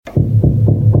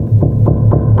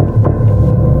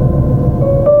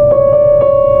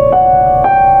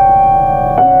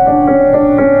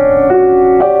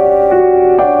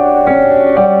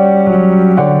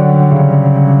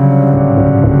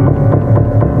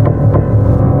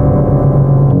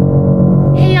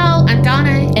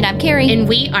Carrie. And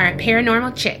we are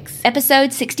Paranormal Chicks.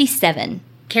 Episode 67.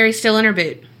 Carrie's still in her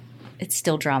boot. It's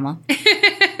still drama.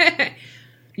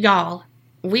 Y'all,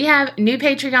 we have new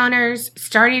Patreoners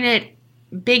starting it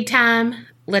big time.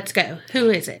 Let's go. Who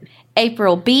is it?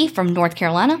 April B. from North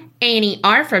Carolina. Annie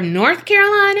R. from North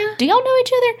Carolina. Do y'all know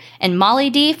each other? And Molly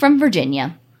D. from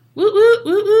Virginia. Woot, woot,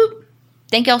 woot, woot.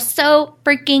 Thank y'all so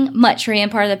freaking much for being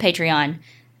part of the Patreon.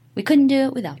 We couldn't do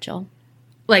it without y'all.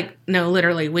 Like, no,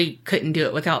 literally, we couldn't do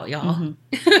it without y'all.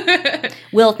 Mm-hmm.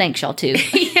 Will thanks y'all too.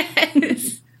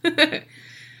 Yes.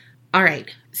 All right.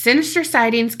 Sinister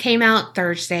Sightings came out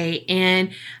Thursday,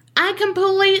 and I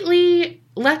completely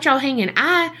left y'all hanging.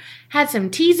 I had some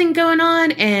teasing going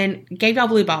on and gave y'all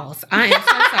blue balls. I am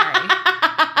so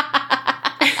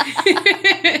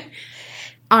sorry.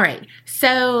 All right.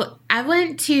 So I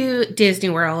went to Disney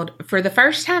World for the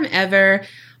first time ever,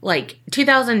 like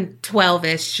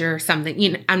 2012-ish or something.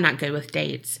 You know, I'm not good with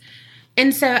dates.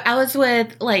 And so I was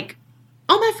with like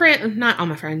all my friends, not all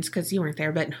my friends because you weren't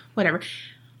there, but whatever.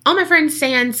 All my friends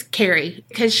sans Carrie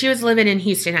because she was living in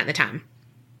Houston at the time.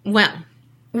 Well,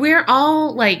 we're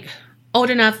all like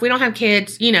old enough. We don't have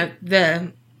kids, you know,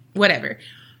 the whatever.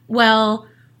 Well,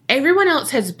 everyone else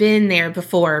has been there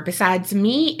before besides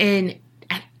me, and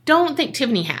I don't think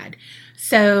Tiffany had.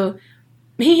 So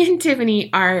me and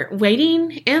Tiffany are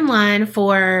waiting in line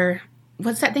for,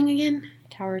 what's that thing again?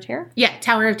 Tower of Terror? Yeah,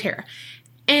 Tower of Terror.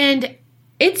 And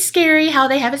it's scary how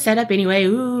they have it set up anyway.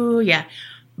 Ooh, yeah.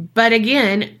 But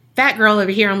again, fat girl over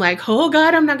here, I'm like, oh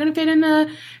God, I'm not going to fit in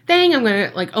the thing. I'm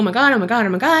going to like, oh my God, oh my God, oh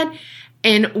my God.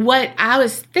 And what I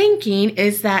was thinking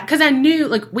is that, because I knew,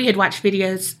 like, we had watched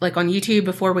videos, like, on YouTube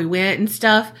before we went and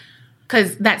stuff,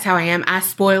 because that's how I am. I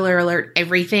spoiler alert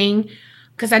everything,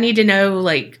 because I need to know,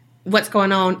 like, what's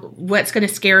going on, what's going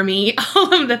to scare me,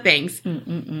 all of the things.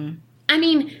 I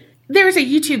mean, there's a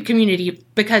YouTube community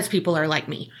because people are like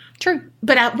me. True.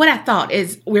 But what I thought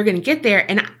is we're going to get there,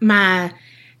 and my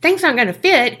thing's not going to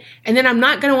fit, and then I'm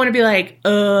not going to want to be like,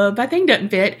 my thing doesn't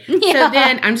fit. Yeah. So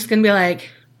then I'm just going to be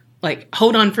like,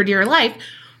 hold on for dear life.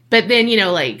 But then, you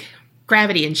know, like,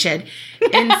 gravity and shit.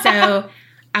 And so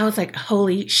I was like,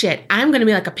 holy shit, I'm going to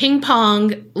be like a ping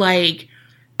pong, like,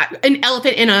 an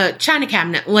elephant in a china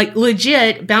cabinet, like,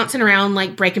 legit bouncing around,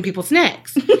 like, breaking people's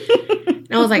necks. And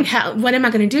I was like, what am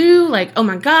I going to do? Like, oh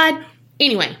my God.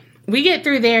 Anyway, we get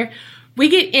through there. We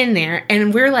get in there,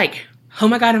 and we're like, oh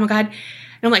my God, oh my God. And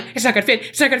I'm like, it's not going to fit.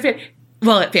 It's not going to fit.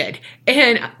 Well, it fit.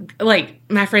 And like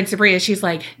my friend Sabria, she's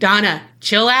like, Donna,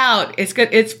 chill out. It's good.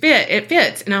 It's fit. It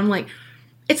fits. And I'm like,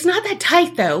 it's not that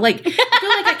tight though. Like, I feel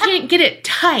like I can't get it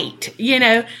tight. You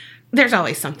know, there's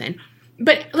always something.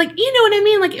 But like, you know what I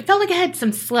mean? Like, it felt like I had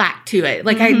some slack to it.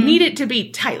 Like, I need it to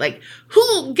be tight. Like,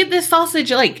 who'll get this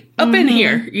sausage like up in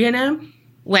here, you know?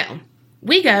 Well,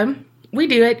 we go. We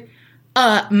do it.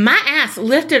 My ass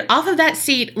lifted off of that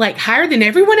seat like higher than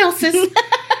everyone else's.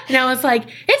 And I was like,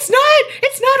 it's not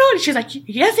on. She's like,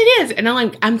 yes, it is. And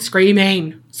I'm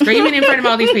screaming in front of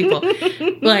all these people.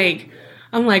 Like,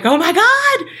 I'm like, oh my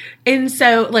God. And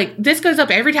so like, this goes up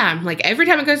every time. Like every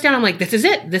time it goes down, I'm like, this is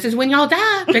it. This is when y'all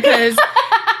die. Because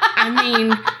I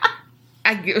mean,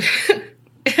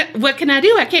 what can I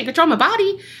do? I can't control my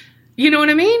body. You know what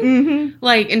I mean? Mm-hmm.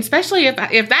 Like, and especially if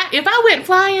I went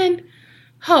flying,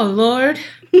 oh Lord.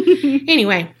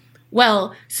 Anyway,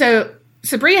 well, so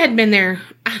Sabria had been there,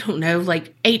 I don't know,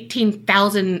 like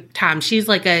 18,000 times. She's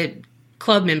like a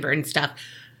club member and stuff.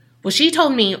 Well, she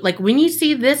told me, like, when you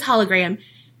see this hologram,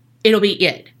 it'll be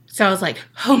it. So I was like,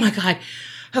 oh my God.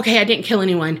 Okay, I didn't kill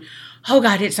anyone. Oh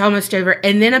God, it's almost over.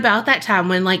 And then about that time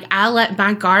when, like, I let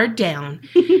my guard down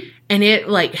and it,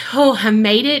 like, oh, I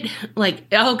made it. Like,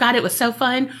 oh God, it was so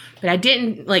fun. But I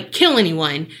didn't, like, kill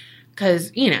anyone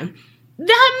because, you know,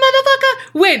 that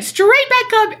motherfucker went straight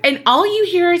back up, and all you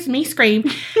hear is me scream,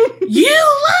 you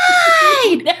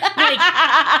lied! Like,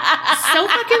 so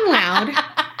fucking loud.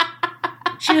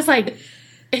 She was like,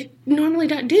 it normally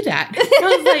doesn't do that.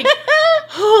 I was like,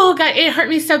 oh God, it hurt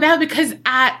me so bad because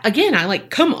I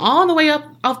like come all the way up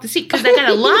off the seat because I got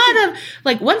a lot of,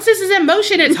 like, once this is in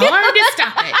motion, it's hard to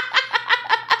stop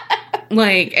it.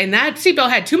 Like, and that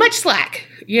seatbelt had too much slack,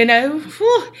 you know?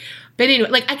 Whew. But anyway,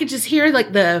 like, I could just hear,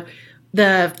 like, the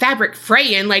fabric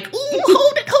fraying, like, ooh,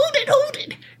 hold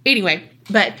it. Anyway,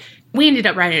 but we ended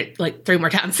up riding it like 3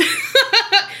 more times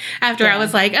after I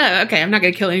was like, oh, okay, I'm not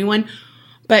going to kill anyone.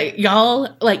 But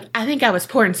y'all, like, I think I was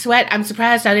pouring sweat. I'm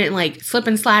surprised I didn't, like, slip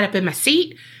and slide up in my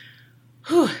seat.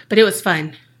 Whew, but it was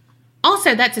fun.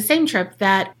 Also, that's the same trip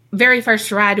that very first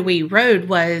ride we rode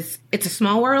was It's a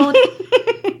Small World.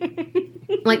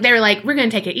 Like, they were like, we're going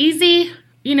to take it easy,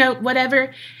 you know,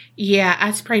 whatever. Yeah,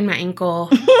 I sprained my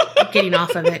ankle getting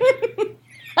off of it.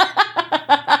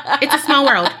 It's a small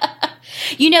world.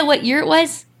 You know what year it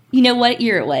was?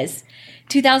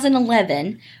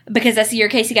 2011, because that's the year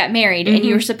Casey got married, and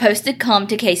you were supposed to come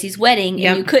to Casey's wedding,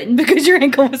 and you couldn't because your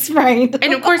ankle was sprained.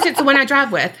 And of course, it's the one I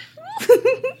drive with.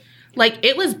 Like,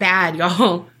 it was bad,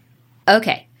 y'all.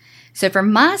 Okay. So for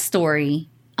my story,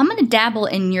 I'm going to dabble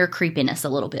in your creepiness a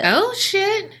little bit. Oh,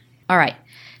 shit. All right.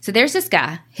 So there's this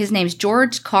guy. His name's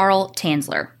George Carl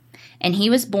Tanzler, and he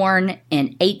was born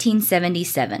in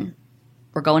 1877.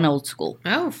 We're going old school.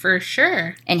 Oh, for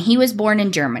sure. And he was born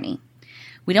in Germany.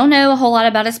 We don't know a whole lot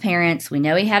about his parents. We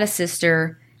know he had a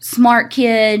sister. Smart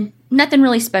kid. Nothing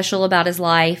really special about his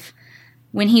life.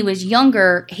 When he was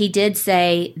younger, he did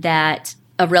say that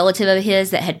a relative of his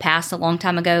that had passed a long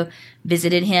time ago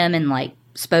visited him and, like,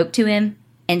 spoke to him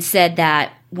and said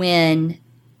that and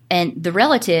the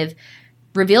relative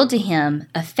revealed to him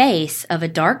a face of a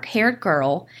dark-haired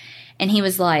girl, and he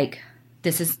was like,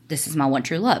 this is my one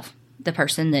true love, the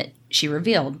person that she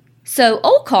revealed. So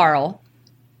old Carl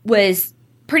was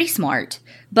pretty smart,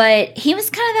 but he was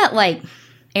kind of that, like,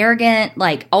 arrogant,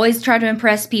 like, always tried to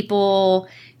impress people,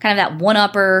 kind of that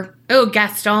one-upper. Oh,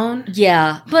 Gaston?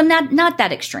 Yeah, but not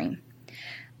that extreme.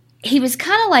 He was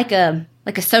kind of like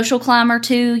a social climber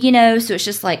too, you know, so it's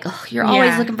just like, oh, you're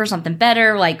always looking for something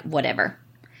better, like, whatever.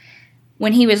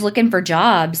 When he was looking for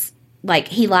jobs, like,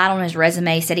 he lied on his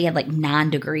resume, said he had, like, 9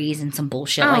 degrees and some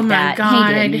bullshit like that. Oh, my God.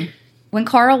 He didn't. When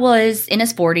Carl was in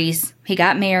his 40s, he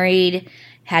got married,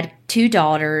 had 2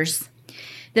 daughters.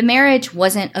 The marriage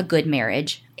wasn't a good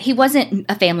marriage. He wasn't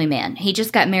a family man. He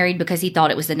just got married because he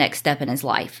thought it was the next step in his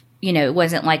life. You know, it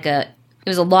wasn't like it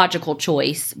was a logical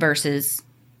choice versus,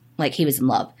 like, he was in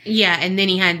love. Yeah, and then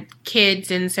he had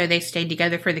kids, and so they stayed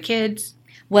together for the kids.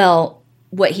 Well,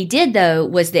 what he did, though,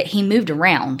 was that he moved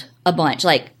around a bunch,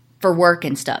 like, for work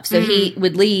and stuff. So he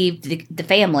would leave the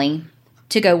family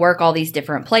to go work all these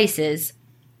different places,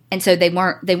 and so they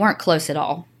weren't close at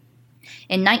all.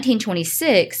 In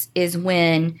 1926 is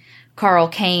when Carl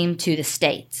came to the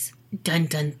States. Dun,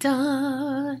 dun,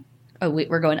 dun. Oh,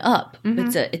 we're going up.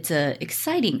 It's a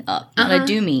exciting up, not a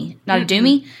doomy, not a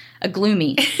doomy, a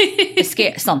gloomy, a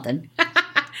something.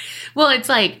 Well, it's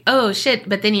like, oh shit,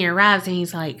 but then he arrives and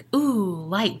he's like, ooh,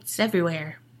 lights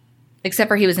everywhere. Except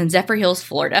for he was in Zephyr Hills,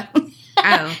 Florida.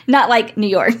 Oh, not like New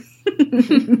York.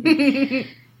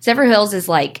 Zephyr Hills is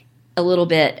like a little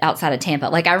bit outside of Tampa.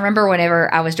 Like, I remember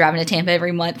whenever I was driving to Tampa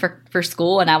every month for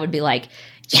school, and I would be like,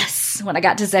 yes, when I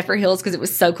got to Zephyr Hills, because it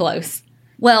was so close.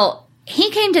 Well,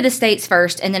 he came to the States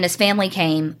first, and then his family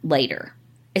came later.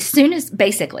 As soon as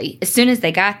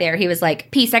they got there, he was like,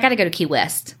 peace, I got to go to Key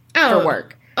West for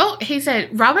work. Oh, he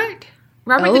said, Robert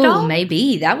the dog?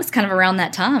 Maybe. That was kind of around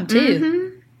that time,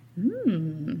 too.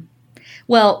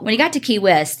 Well, when he got to Key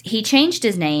West, he changed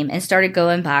his name and started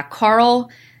going by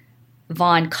Carl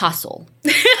von Kassel.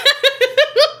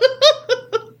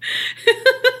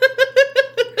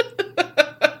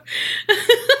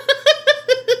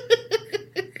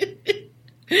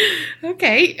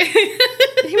 Okay.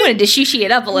 He wanted to shishi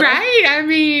it up a little. Right? I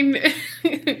mean...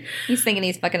 He's thinking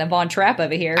he's fucking a Von Trapp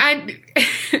over here.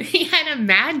 He had a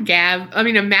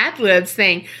Mad Libs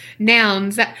thing.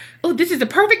 Nouns. This is a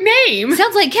perfect name.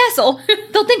 Sounds like Castle.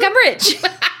 They'll think I'm rich.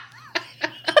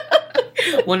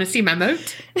 Want to see my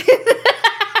moat?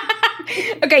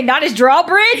 Okay, not his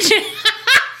drawbridge.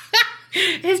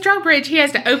 His drawbridge, he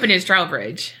has to open his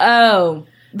drawbridge. Oh,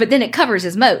 but then it covers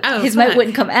his moat. His moat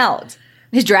wouldn't come out.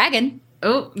 His dragon.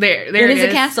 Oh, there it is. It is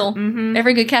a castle. Mm-hmm.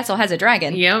 Every good castle has a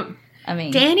dragon. Yep. I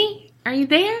mean, Danny, are you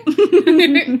there?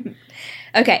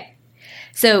 Okay.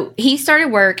 So he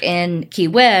started work in Key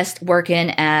West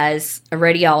working as a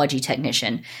radiology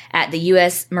technician at the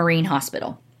U.S. Marine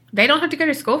Hospital. They don't have to go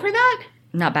to school for that?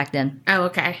 Not back then. Oh,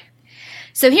 okay.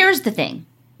 So here's the thing.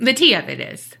 The tea of it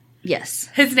is. Yes.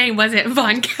 His name wasn't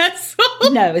Von Kessel.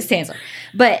 No, it was Tanzler.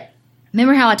 But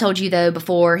remember how I told you, though,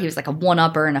 before he was like a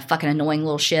one-upper and a fucking annoying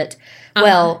little shit? Uh-huh.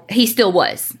 Well, he still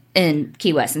was in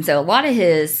Key West. And so a lot of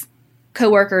his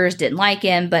coworkers didn't like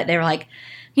him, but they were like,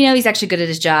 you know, he's actually good at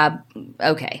his job.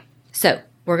 Okay. So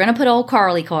we're going to put old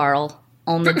Carl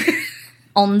on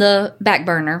the back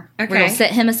burner. Okay. We're going to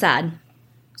set him aside.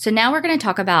 So now we're going to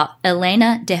talk about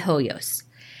Elena de Hoyos.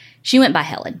 She went by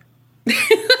Helen. We're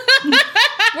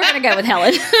going to go with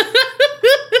Helen.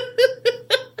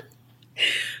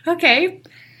 Okay.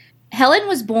 Helen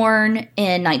was born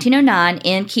in 1909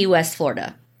 in Key West,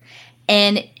 Florida.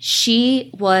 And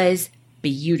she was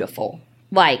beautiful.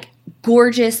 Like,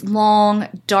 gorgeous, long,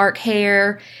 dark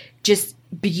hair. Just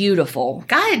beautiful.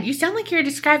 God, you sound like you're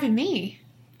describing me.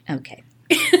 Okay.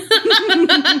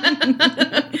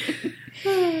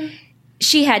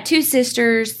 She had 2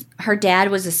 sisters. Her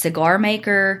dad was a cigar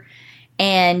maker.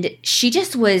 And she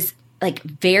just was like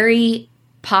very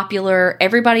popular.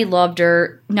 Everybody loved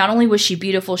her. Not only was she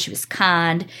beautiful, she was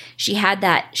kind. She had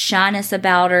that shyness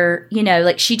about her. You know,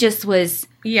 like she just was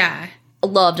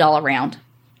loved all around.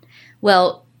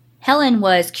 Well, Helen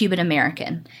was Cuban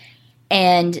American.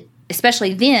 And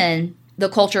especially then, the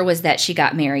culture was that she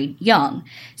got married young.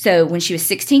 So when she was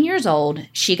 16 years old,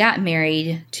 she got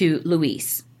married to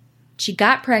Luis. She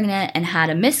got pregnant and had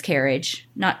a miscarriage.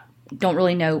 Don't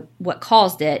really know what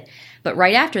caused it. But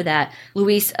right after that,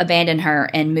 Luis abandoned her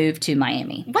and moved to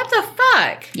Miami. What the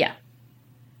fuck? Yeah.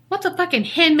 What the fucking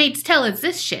Handmaid's Tale is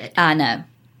this shit? I know.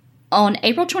 On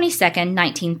April 22nd,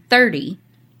 1930,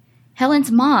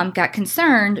 Helen's mom got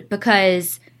concerned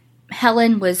because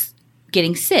Helen was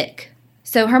getting sick.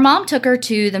 So her mom took her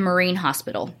to the Marine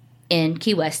Hospital in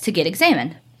Key West to get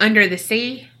examined. Under the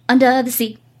sea? Under the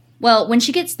sea. Well, when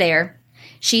she gets there,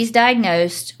 she's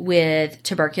diagnosed with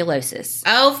tuberculosis.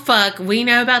 Oh, fuck. We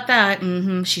know about that.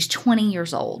 Mm-hmm. She's 20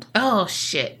 years old. Oh,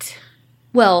 shit.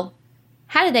 Well,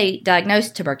 how did they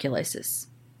diagnose tuberculosis?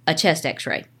 A chest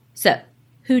x-ray. So,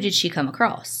 who did she come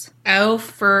across? Oh,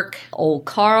 Ferk. Old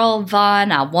Carl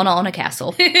Von, I wanna own a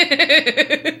castle.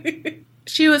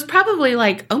 She was probably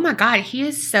like, oh my God, he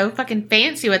is so fucking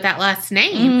fancy with that last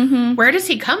name. Mm-hmm. Where does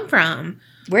he come from?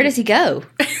 Where does he go?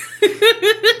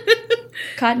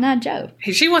 Cotton Eye Joe.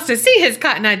 She wants to see his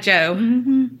Cotton Eye Joe.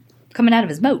 Mm-hmm. Coming out of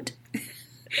his moat.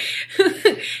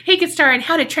 He could star in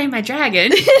How to Train My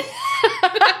Dragon.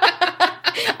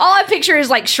 All I picture is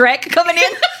like Shrek coming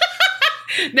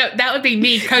in. No, that would be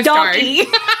me co-starring.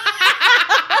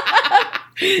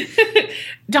 Donkey.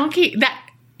 Donkey, that...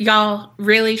 Y'all,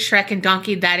 really, Shrek and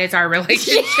Donkey, that is our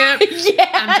relationship? Yes.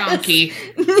 I'm Donkey.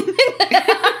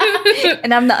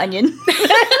 And I'm the onion.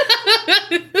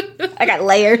 I got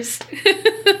layers.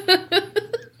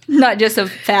 Not just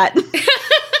of fat.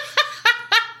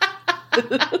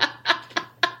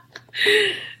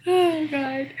 Oh,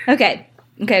 God. Okay.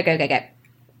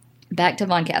 Back to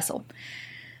Von Castle.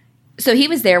 So he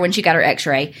was there when she got her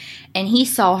x-ray, and he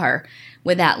saw her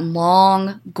with that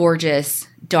long, gorgeous,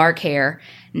 dark hair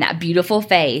and that beautiful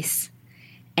face.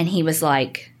 And he was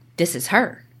like, this is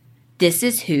her. This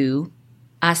is who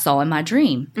I saw in my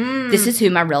dream. This is who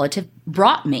my relative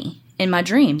brought me in my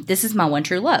dream. This is my one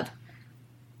true love.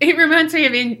 It reminds me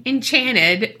of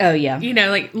Enchanted. Oh, yeah. You know,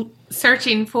 like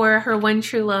searching for her one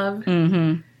true love.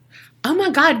 Mm-hmm. Oh, my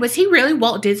God. Was he really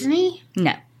Walt Disney?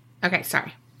 No. Okay,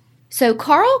 sorry. So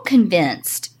Carl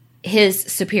convinced his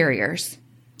superiors,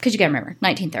 because you got to remember,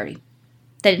 1930.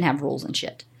 They didn't have rules and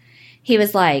shit. He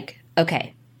was like,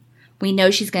 okay, we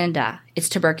know she's going to die. It's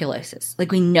tuberculosis.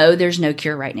 Like, we know there's no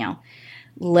cure right now.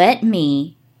 Let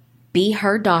me be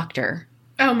her doctor.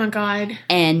 Oh, my God.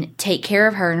 And take care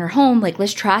of her in her home. Like,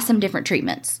 let's try some different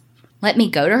treatments. Let me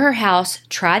go to her house,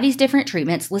 try these different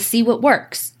treatments. Let's see what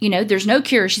works. You know, there's no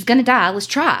cure. She's going to die. Let's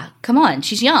try. Come on.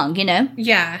 She's young, you know?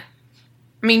 Yeah.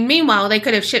 I mean, meanwhile, they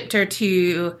could have shipped her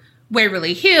to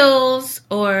Waverly Hills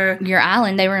or... Your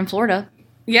island. They were in Florida.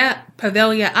 Yeah,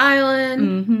 Pavilia Island.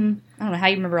 Mm-hmm. I don't know how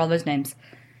you remember all those names.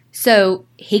 So,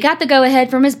 he got the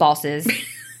go-ahead from his bosses.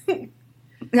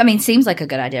 I mean, seems like a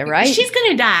good idea, right? She's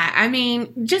gonna die. I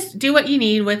mean, just do what you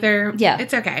need with her. Yeah.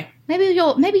 It's okay. Maybe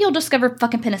you'll discover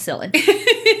fucking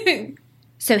penicillin.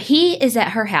 So, he is at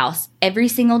her house every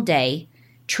single day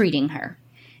treating her.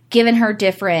 Giving her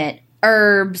different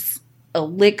herbs,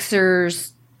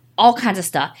 elixirs, all kinds of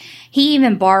stuff. He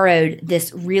even borrowed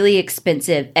this really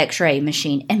expensive x-ray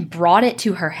machine and brought it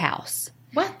to her house.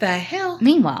 What the hell?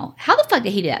 Meanwhile, how the fuck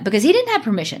did he do that? Because he didn't have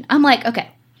permission. I'm like, okay,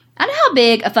 I know how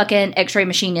big a fucking x-ray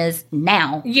machine is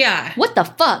now. Yeah. What the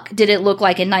fuck did it look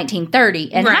like in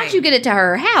 1930? And how'd you get it to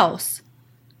her house?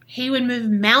 He would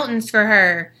move mountains for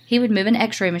her. He would move an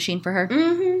x-ray machine for her.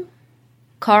 Mm-hmm.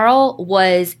 Carl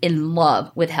was in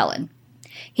love with Helen.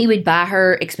 He would buy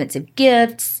her expensive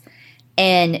gifts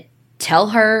and tell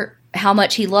her how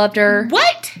much he loved her.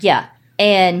 What? Yeah.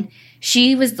 And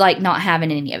she was like not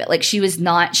having any of it. Like she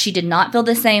did not feel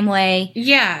the same way.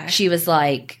 Yeah. She was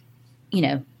like, you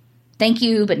know, thank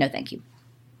you, but no thank you.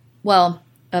 Well,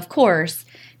 of course,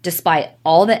 despite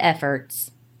all the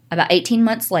efforts, about 18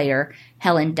 months later,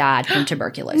 Helen died from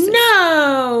tuberculosis.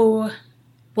 No.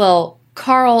 Well,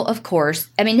 Carl, of course,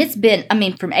 I mean,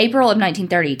 from April of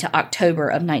 1930 to October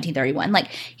of 1931. Like,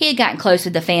 he had gotten close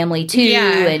with the family, too,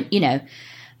 and, you know.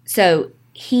 So,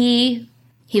 he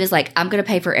was like, I'm going to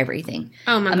pay for everything.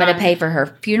 Oh, my God. I'm going to pay for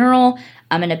her funeral.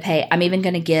 I'm even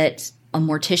going to get a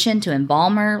mortician to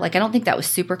embalm her. Like, I don't think that was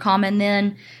super common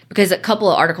then, because a couple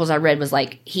of articles I read was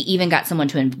like, he even got someone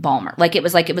to embalm her. Like, it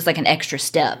was like an extra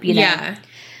step, you know? Yeah.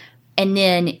 And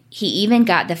then he even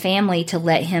got the family to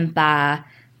let him buy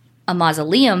a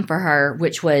mausoleum for her,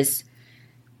 which was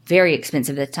very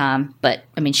expensive at the time. But,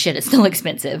 I mean, shit, it's still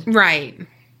expensive. Right.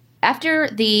 After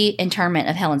the interment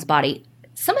of Helen's body,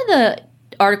 some of the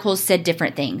articles said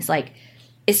different things, like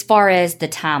as far as the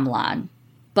timeline.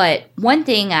 But one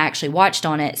thing I actually watched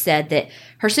on it said that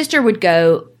her sister would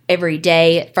go every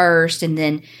day at first, and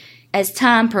then as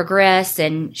time progressed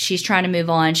and she's trying to move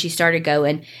on, she started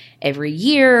going every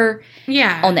year.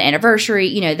 Yeah. On the anniversary,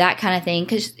 you know, that kind of thing,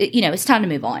 because, you know, it's time to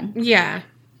move on. Yeah.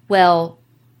 Well,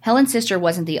 Helen's sister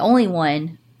wasn't the only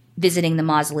one visiting the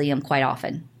mausoleum quite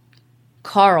often.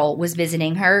 Carl was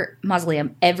visiting her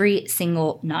mausoleum every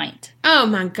single night. Oh,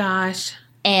 my gosh.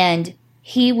 And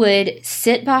he would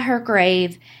sit by her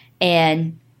grave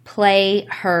and play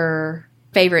her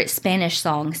favorite Spanish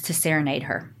songs to serenade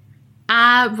her.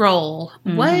 I roll.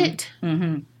 Mm-hmm. What?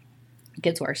 Mm-hmm. It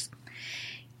gets worse.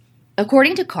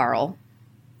 According to Carl,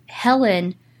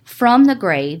 Helen from the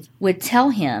grave would tell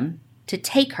him to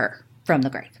take her from the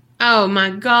grave. Oh, my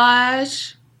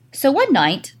gosh. So one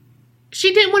night,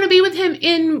 she didn't want to be with him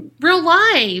in real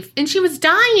life, and she was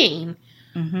dying.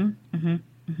 Mm-hmm, mm-hmm,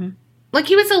 mm-hmm. Like,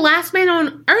 he was the last man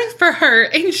on earth for her,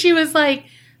 and she was like,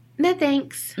 no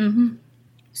thanks. Mm-hmm.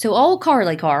 So old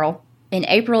Carly Carl, in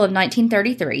April of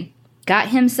 1933, got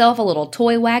himself a little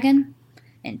toy wagon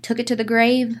and took it to the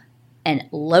grave and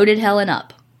loaded Helen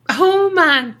up. Oh,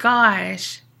 my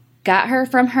gosh. Got her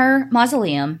from her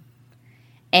mausoleum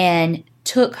and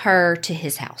took her to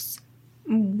his house.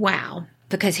 Wow.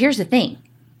 Because here's the thing.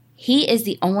 He is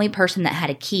the only person that had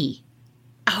a key.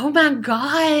 Oh, my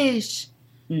gosh.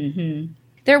 Mm-hmm.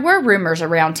 There were rumors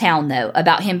around town, though,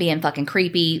 about him being fucking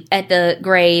creepy at the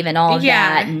grave and all of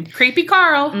that. And creepy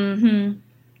Carl. Mm-hmm.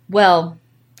 Well,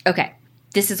 okay.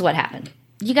 This is what happened.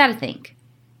 You got to think.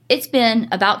 It's been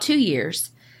about 2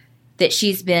 years that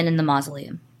she's been in the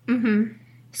mausoleum. Mm-hmm.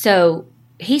 So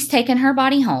he's taken her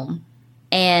body home,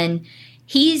 and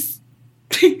he's...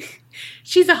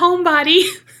 She's a homebody.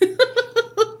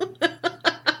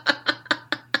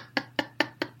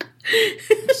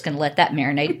 I'm just going to let that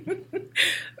marinate.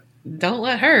 Don't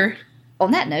let her.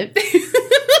 On that note.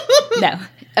 No.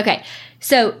 Okay.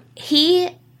 So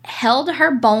he held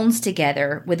her bones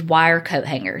together with wire coat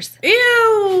hangers.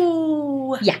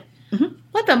 Ew. Yeah. Mm-hmm.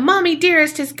 What the mommy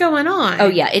dearest is going on? Oh,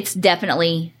 yeah. It's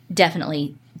definitely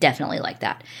like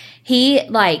that. He,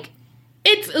 like...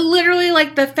 It's literally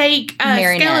like the fake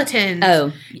skeletons.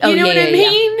 Oh, you know what I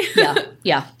mean? Yeah,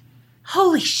 yeah.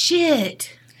 Holy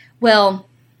shit. Well...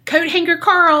 Coat hanger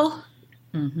Carl.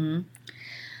 Mm-hmm.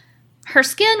 Her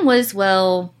skin was,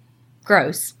 well,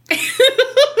 gross.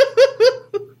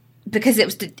 Because it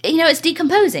was, it's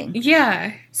decomposing.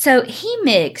 Yeah. So he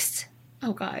mixed...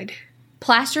 Oh, God.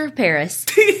 Plaster of Paris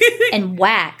and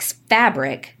wax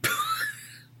fabric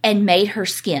and made her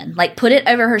skin. Like, put it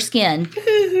over her skin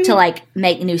to, like,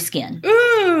 make new skin.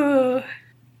 Ooh.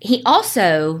 He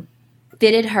also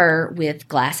fitted her with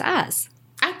glass eyes.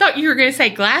 I thought you were going to say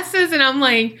glasses, and I'm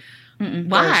like,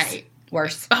 why?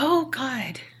 Worse. Oh,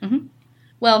 God. Mm-hmm.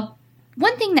 Well,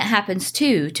 one thing that happens,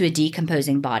 too, to a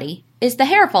decomposing body is the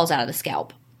hair falls out of the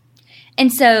scalp.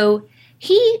 And so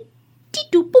he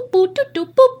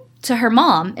to her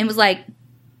mom and was like,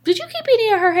 did you keep any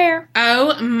of her hair?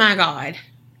 Oh, my God.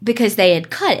 Because they had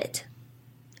cut it.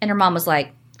 And her mom was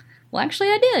like, well, actually,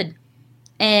 I did.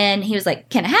 And he was like,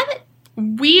 can I have it?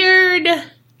 Weird.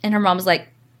 And her mom was like,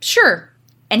 sure.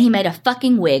 And he made a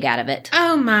fucking wig out of it.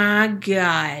 Oh, my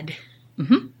God.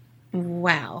 Mm-hmm.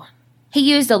 Wow. He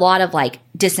used a lot of, like,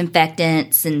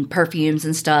 disinfectants and perfumes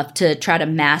and stuff to try to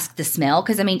mask the smell.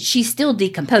 Because, I mean, she's still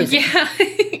decomposing. Yeah.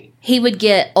 He would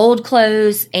get old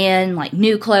clothes and, like,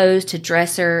 new clothes to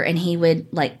dress her. And he would,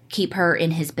 like, keep her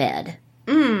in his bed.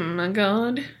 My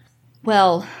God.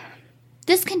 Well,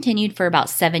 this continued for about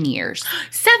 7 years.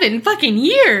 7 fucking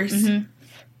years? Mm-hmm.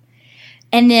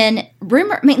 And then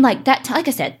like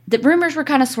I said, the rumors were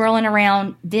kind of swirling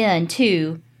around then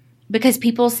too, because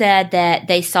people said that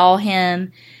they saw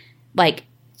him like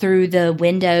through the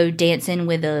window dancing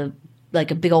with a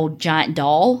big old giant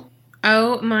doll.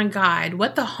 Oh my God.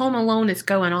 What the Home Alone is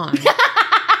going on?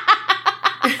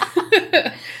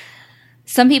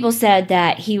 Some people said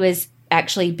that he was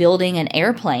actually building an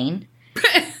airplane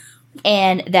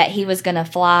and that he was going to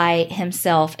fly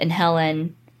himself and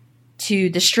Helen to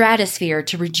the stratosphere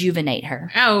to rejuvenate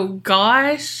her. Oh,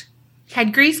 gosh.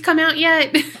 Had Grease come out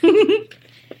yet?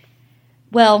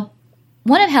 Well,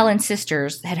 one of Helen's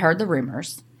sisters had heard the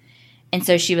rumors, and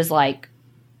so she was like,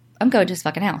 I'm going to his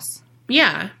fucking house.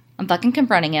 Yeah. I'm fucking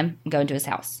confronting him. I'm going to his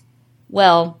house.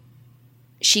 Well,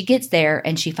 she gets there,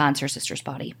 and she finds her sister's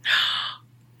body.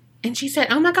 And she said,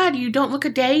 oh, my God, you don't look a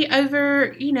day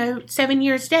over, 7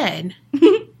 years dead.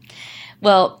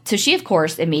 Well, so she, of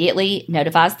course, immediately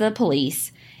notifies the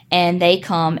police, and they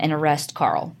come and arrest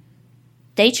Carl.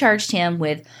 They charged him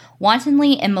with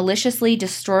wantonly and maliciously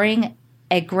destroying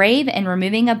a grave and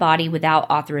removing a body without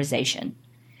authorization.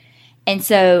 And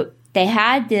so they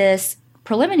had this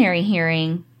preliminary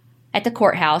hearing at the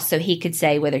courthouse so he could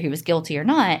say whether he was guilty or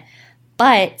not,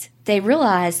 but they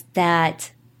realized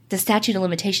that the statute of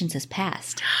limitations has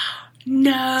passed.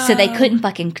 No. So they couldn't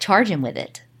fucking charge him with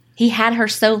it. He had her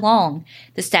so long,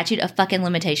 the statute of fucking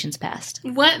limitations passed.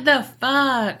 What the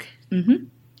fuck? Mm-hmm.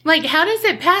 Like, how does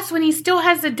it pass when he still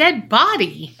has a dead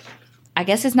body? I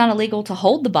guess it's not illegal to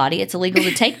hold the body. It's illegal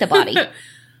to take the body.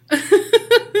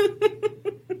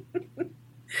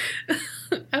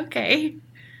 Okay.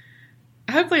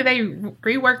 Hopefully they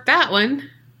reworked that one.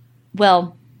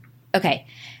 Well, okay.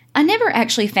 I never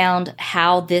actually found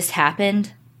how this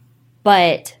happened,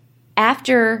 but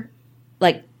after,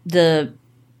 like,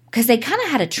 because they kind of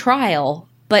had a trial,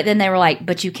 but then they were like,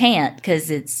 but you can't because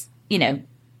it's, the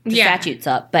statute's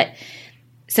up. But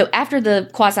so after the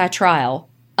quasi-trial,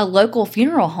 a local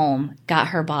funeral home got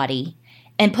her body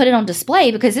and put it on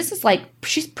display because this is like,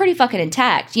 she's pretty fucking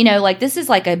intact. This is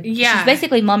like she's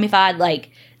basically mummified.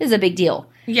 Like, this is a big deal.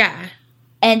 Yeah.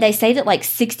 And they say that like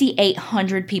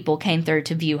 6,800 people came through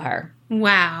to view her.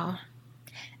 Wow.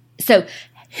 So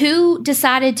who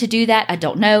decided to do that? I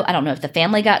don't know. I don't know if the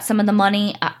family got some of the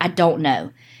money. I don't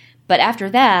know. But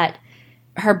after that,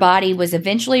 her body was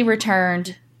eventually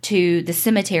returned to the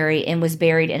cemetery and was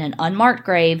buried in an unmarked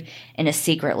grave in a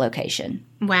secret location.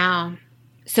 Wow.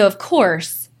 So, of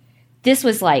course, this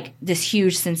was like this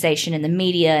huge sensation in the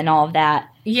media and all of that.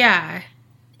 Yeah.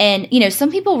 And,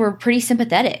 some people were pretty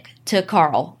sympathetic to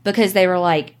Carl because they were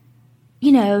like,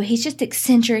 he's just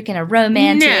eccentric and a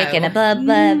romantic and a blah,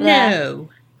 blah, blah.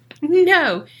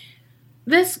 No.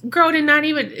 This girl did not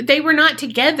even, they were not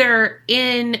together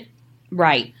in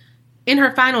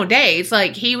her final days.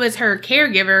 Like, he was her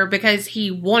caregiver because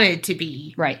he wanted to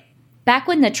be. Right. Back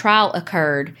when the trial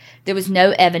occurred, there was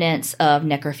no evidence of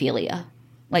necrophilia,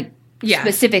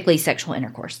 specifically sexual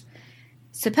intercourse.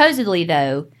 Supposedly,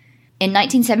 though, in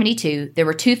 1972, there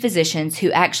were 2 physicians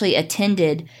who actually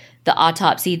attended the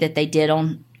autopsy that they did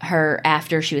on her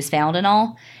after she was found and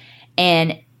all.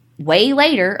 And way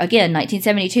later, again,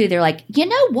 1972, they're like, you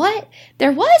know what?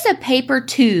 There was a paper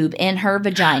tube in her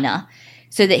vagina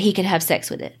so that he could have sex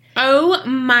with it. Oh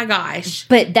my gosh.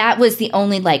 But that was the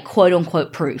only, quote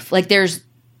unquote proof.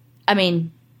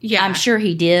 I'm sure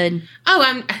he did.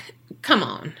 Oh, come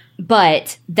on.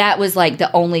 But that was the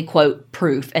only quote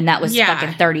proof. And that was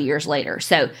fucking 30 years later.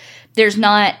 So there's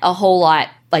not a whole lot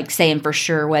saying for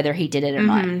sure whether he did it or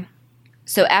not.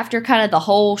 So after kind of the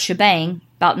whole shebang,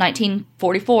 about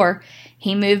 1944,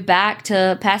 he moved back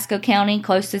to Pasco County,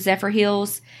 close to Zephyr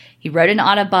Hills. He wrote an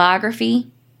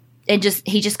autobiography. And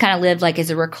he just kind of lived as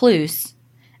a recluse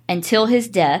until his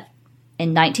death in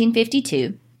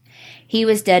 1952. He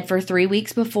was dead for 3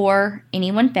 weeks before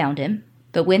anyone found him.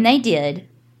 But when they did,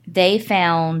 they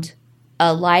found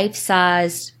a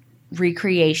life-sized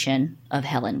recreation of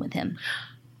Helen with him.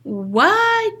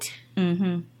 What?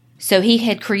 Mm-hmm. So he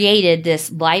had created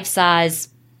this life-size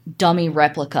dummy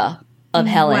replica of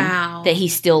Helen that he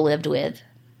still lived with.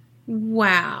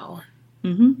 Wow.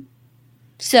 Mm-hmm.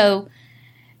 So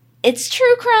it's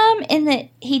true crime in that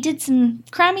he did some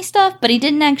crimey stuff, but he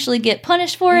didn't actually get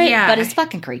punished for it. Yeah. But it's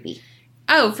fucking creepy.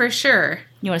 Oh, for sure.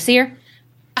 You want to see her?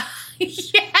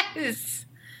 Yes.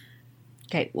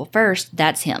 Okay, well, first,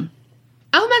 that's him.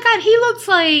 Oh my God, he looks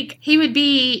like he would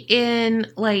be in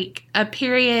a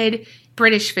period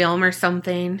British film or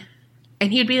something.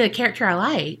 And he would be the character I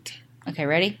liked. Okay,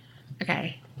 ready?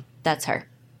 Okay. That's her.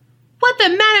 What the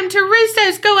Madame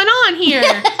Tussauds going on here?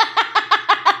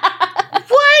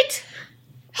 What?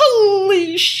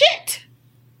 Holy shit.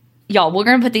 Y'all, we're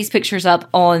going to put these pictures up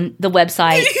on the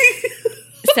website.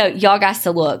 So y'all guys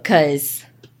to look, because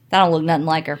that don't look nothing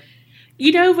like her.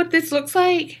 You know what this looks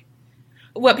like?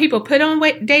 What people put on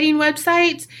dating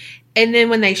websites, and then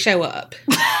when they show up.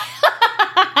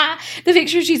 The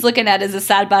picture she's looking at is a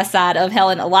side-by-side of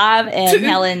Helen alive and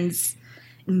Helen's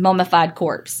mummified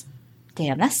corpse.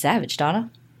 Damn, that's savage,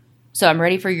 Donna. So I'm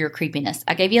ready for your creepiness.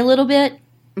 I gave you a little bit.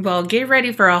 Well, get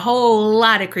ready for a whole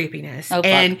lot of creepiness. Oh,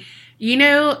 and,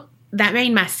 that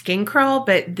made my skin crawl,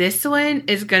 but this one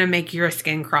is going to make your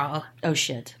skin crawl. Oh,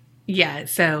 shit. Yeah,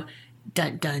 so,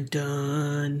 dun, dun,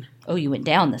 dun. Oh, you went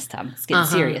down this time. It's getting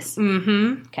serious.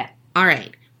 Mm-hmm. Okay. All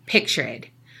right. Picture it.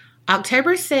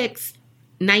 October 6th,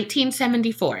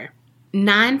 1974,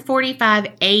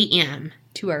 9:45 a.m.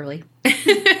 Too early.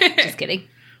 Just kidding.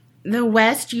 The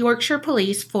West Yorkshire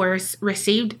Police Force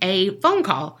received a phone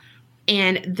call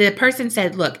And the person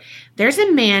said, look, there's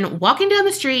a man walking down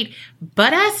the street,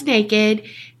 butt-ass naked,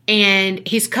 and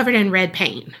he's covered in red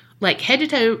paint. Like, head to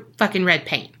toe fucking red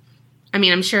paint. I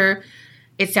mean, I'm sure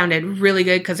it sounded really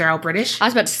good because they're all British. I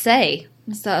was about to say,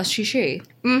 it's the she.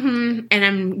 Mm-hmm. And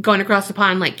I'm going across the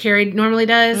pond like Carrie normally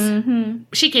does. Mm-hmm.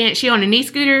 She can't. She on a knee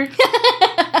scooter.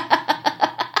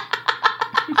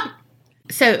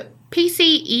 So,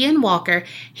 PC Ian Walker,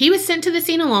 he was sent to the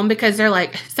scene alone because they're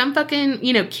like, some fucking,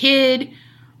 kid,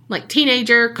 like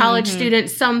teenager, college student,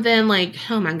 something like,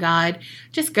 oh my God,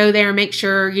 just go there and make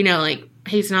sure, like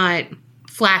he's not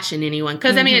flashing anyone.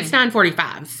 Because, I mean, it's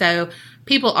 9:45, so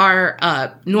people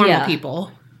are normal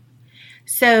people.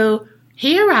 So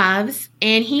he arrives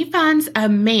and he finds a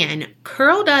man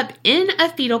curled up in a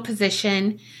fetal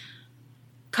position,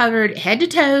 covered head to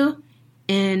toe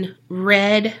in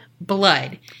red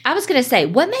blood. I was going to say,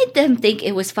 what made them think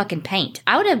it was fucking paint?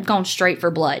 I would have gone straight for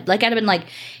blood. Like, I'd have been like,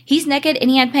 he's naked and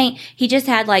he had paint. He just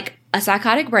had, like, a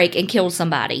psychotic break and killed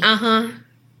somebody. Uh-huh.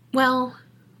 Well,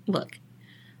 look.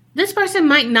 This person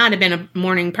might not have been a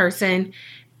morning person.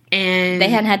 And they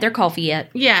hadn't had their coffee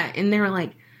yet. Yeah, and they were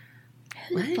like,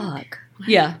 what? Fuck.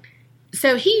 Yeah.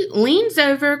 So he leans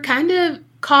over kind of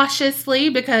cautiously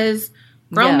because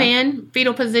grown man,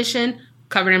 fetal position,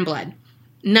 covered in blood.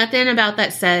 Nothing about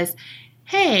that says,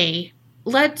 hey,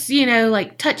 let's,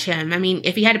 touch him. I mean,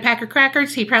 if he had a pack of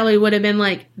crackers, he probably would have been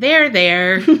like,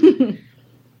 there.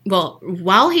 Well,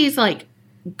 while he's,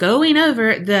 going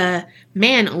over, the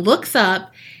man looks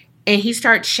up and he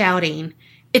starts shouting,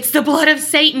 it's the blood of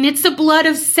Satan! It's the blood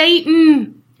of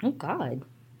Satan! Oh, God.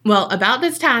 Well, about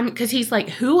this time, because he's like,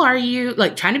 who are you?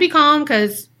 Like, trying to be calm,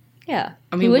 because... Yeah.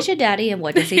 I mean, who is your daddy and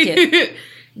what does he do?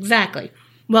 Exactly.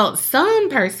 Well, some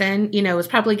person, was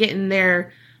probably getting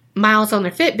their miles on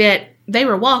their Fitbit. They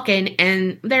were walking,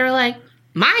 and they were like,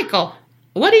 Michael,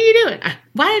 what are you doing?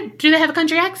 Why do they have a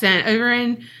country accent over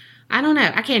in... I don't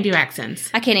know. I can't do accents.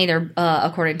 I can't either,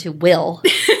 according to Will.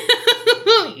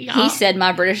 Yeah. He said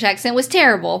my British accent was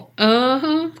terrible.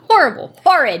 Uh-huh. Horrible.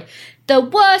 Horrid. The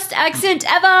worst accent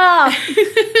ever.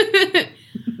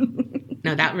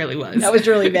 No, that really was. That was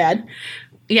really bad.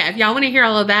 Yeah, if y'all want to hear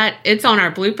all of that, it's on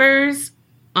our bloopers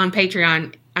on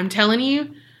Patreon. I'm telling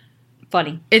you.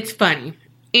 Funny. It's funny.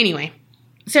 Anyway,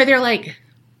 so they're like,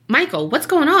 Michael, what's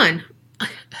going on?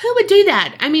 Who would do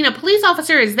that? I mean, a police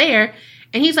officer is there,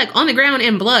 and he's, on the ground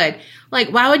in blood.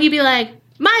 Why would you be like,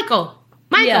 Michael,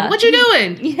 what you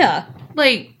doing? Yeah.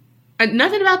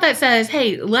 Nothing about that says,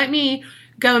 hey, let me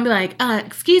go and be like,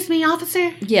 excuse me,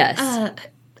 officer? Yes.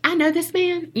 I know this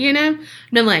man,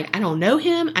 And I'm like, I don't know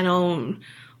him. I don't,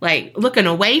 looking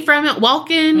away from it,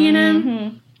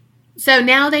 walking, So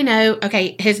now they know,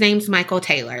 okay, his name's Michael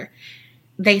Taylor.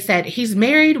 They said he's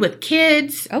married with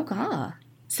kids. Oh, God.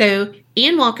 So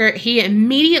Ian Walker, he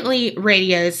immediately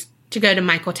radios to go to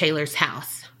Michael Taylor's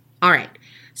house. All right.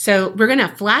 So we're going to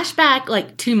flash back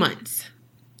 2 months.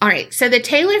 All right. So the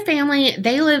Taylor family,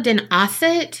 they lived in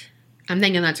Ossett. I'm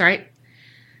thinking that's right.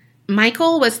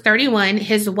 Michael was 31.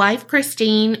 His wife,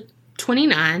 Christine,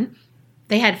 29.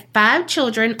 They had 5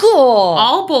 children. Cool.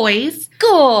 All boys.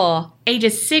 Cool.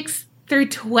 Ages 6 through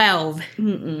 12.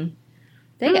 Mm-mm.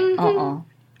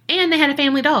 And they had a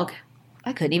family dog.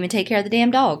 I couldn't even take care of the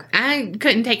damn dog. I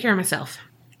couldn't take care of myself.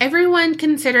 Everyone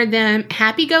considered them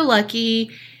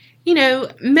happy-go-lucky,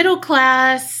 middle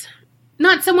class,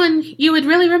 not someone you would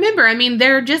really remember. I mean,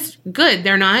 they're just good.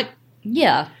 They're not...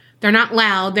 Yeah. They're not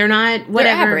loud. They're not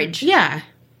whatever. They're average. Yeah.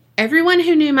 Everyone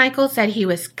who knew Michael said he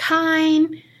was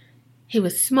kind, he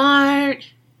was smart,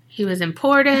 he was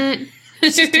important.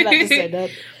 Just about to say that.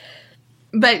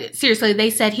 But seriously, they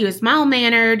said he was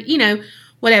mild-mannered,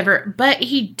 whatever. But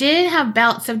he did have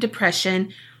bouts of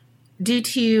depression due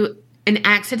to an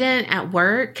accident at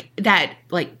work that,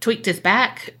 tweaked his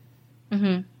back.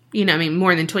 Mm-hmm.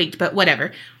 More than tweaked, but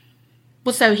whatever.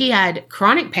 Well, so he had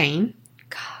chronic pain.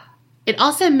 It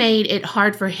also made it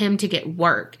hard for him to get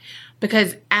work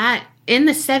because in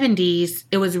the 70s,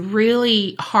 it was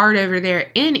really hard over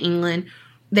there in England.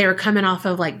 They were coming off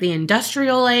of the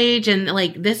industrial age and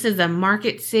this is a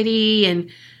market city and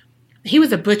he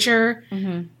was a butcher.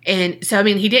 Mm-hmm. And so,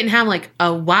 he didn't have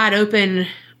a wide open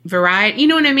variety. You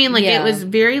know what I mean? It was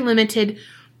very limited.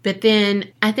 But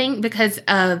then I think they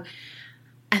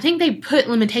put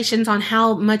limitations on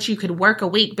how much you could work a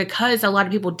week because a lot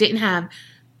of people didn't have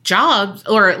jobs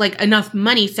or enough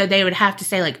money. So they would have to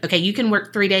say okay, you can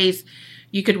work 3 days.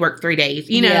 You could work 3 days,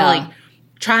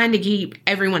 trying to keep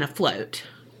everyone afloat.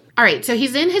 All right. So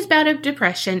he's in his bout of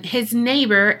depression. His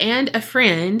neighbor and a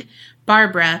friend,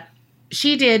 Barbara,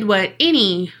 she did what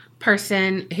any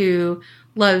person who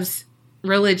loves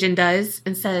religion does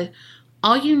and said,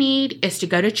 all you need is to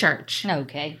go to church.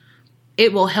 Okay.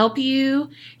 It will help you,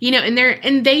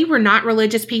 and they were not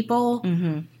religious people.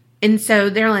 Mm-hmm. And so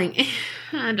they're like,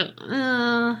 I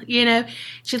don't,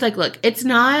 she's like, look, it's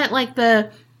not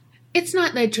the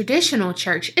traditional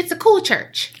church. It's a cool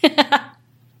church.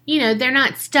 They're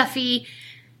not stuffy.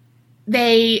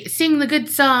 They sing the good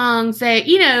songs.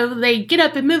 They get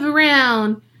up and move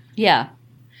around. Yeah.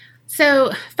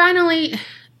 So finally,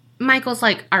 Michael's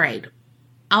like, all right,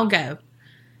 I'll go.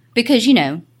 Because,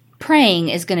 praying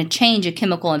is going to change a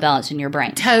chemical imbalance in your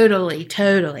brain. Totally,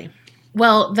 totally.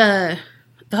 Well, the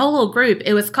whole little group,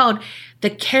 it was called the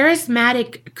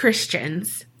Charismatic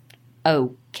Christians.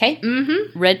 Okay.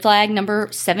 Mm-hmm. Red flag number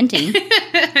 17.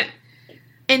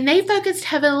 And they focused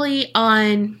heavily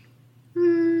on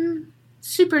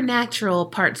supernatural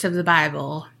parts of the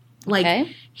Bible. Like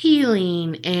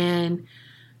healing and,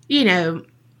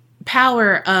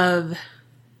 power of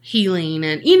healing.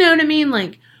 And you know what I mean?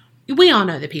 Like, we all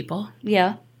know the people.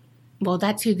 Yeah. Well,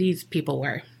 that's who these people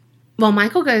were. Well,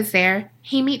 Michael goes there.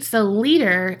 He meets the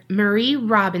leader, Marie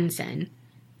Robinson.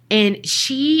 And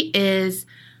she is,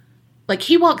 like,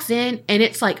 he walks in and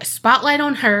it's like a spotlight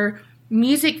on her.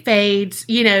 Music fades,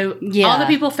 all the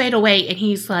people fade away. And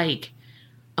he's like,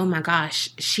 oh my gosh,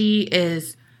 she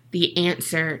is the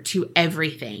answer to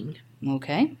everything.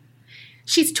 Okay.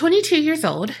 She's 22 years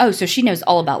old. Oh, so she knows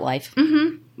all about life.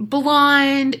 Mm-hmm.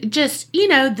 Blonde, just,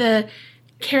 the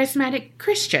charismatic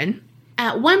Christian.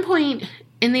 At one point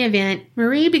in the event,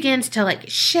 Marie begins to like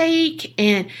shake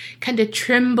and kind of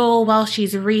tremble while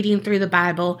she's reading through the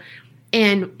Bible.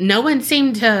 And no one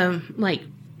seemed to like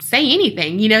say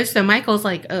anything, So Michael's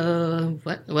like,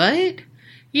 what?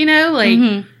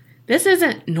 This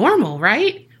isn't normal,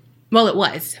 right? Well, it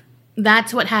was.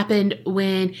 That's what happened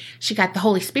when she got the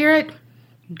Holy Spirit.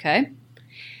 Okay.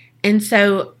 And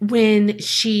so when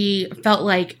she felt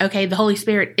like, okay, the Holy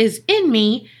Spirit is in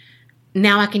me,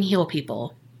 now I can heal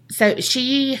people. So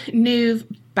she knew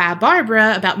by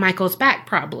Barbara about Michael's back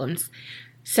problems.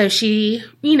 So she,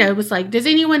 was like, does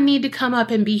anyone need to come up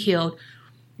and be healed?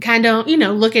 Kind of,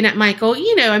 looking at Michael,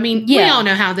 we all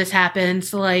know how this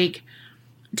happens. Like,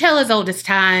 tell his oldest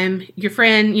time, your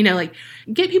friend,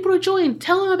 get people to join,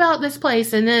 tell them about this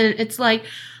place. And then it's like,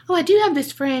 oh, I do have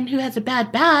this friend who has a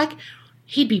bad back.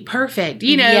 He'd be perfect,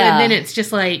 And then it's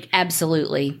just like...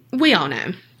 Absolutely. We all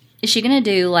know. Is she going to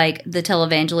do, like, the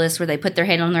televangelist where they put their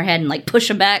hand on their head and, like, push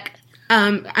them back?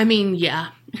 Yeah.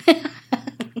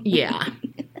 Yeah.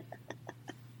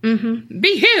 Mm-hmm.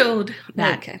 Be healed.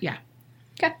 Okay. Yeah.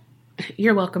 Okay.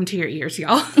 You're welcome to your ears,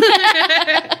 y'all.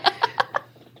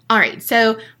 All right.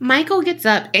 So Michael gets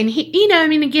up and he,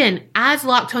 again, eyes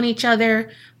locked on each other,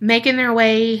 making their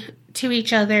way to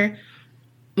each other.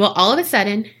 Well, all of a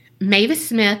sudden, Mavis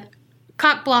Smith,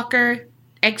 cock blocker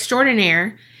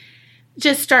extraordinaire,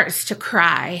 just starts to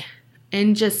cry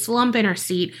and just slump in her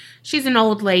seat. She's an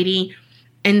old lady.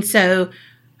 And so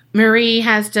Marie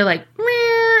has to like,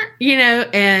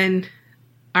 and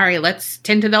all right, let's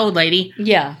tend to the old lady.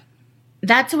 Yeah.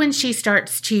 That's when she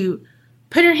starts to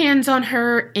put her hands on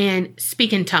her and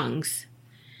speak in tongues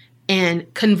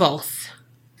and convulse.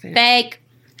 Fake.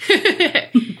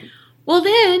 Well,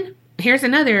 then, here's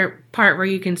another part where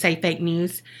you can say fake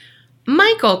news.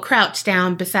 Michael crouched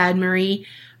down beside Marie,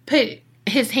 put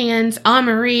his hands on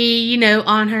Marie,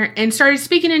 on her, and started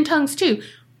speaking in tongues, too.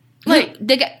 Like,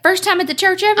 the first time at the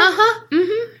church ever? Uh-huh.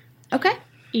 Mm-hmm. Okay.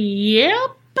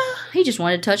 Yep. He just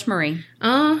wanted to touch Marie.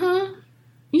 Uh-huh.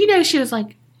 She was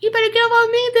like, you better get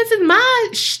off me. This is my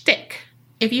shtick.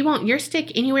 If you want your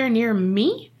stick anywhere near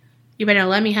me, you better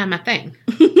let me have my thing.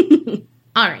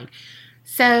 All right.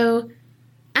 So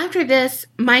after this,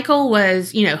 Michael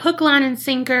was, hook, line, and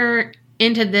sinker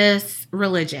into this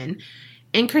religion.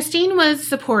 And Christine was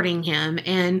supporting him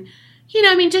and,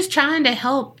 just trying to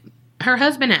help her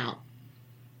husband out.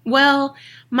 Well,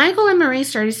 Michael and Marie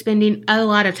started spending a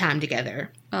lot of time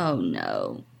together. Oh,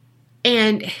 no.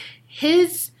 And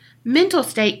his mental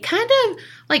state kind of,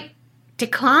 like,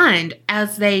 declined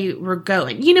as they were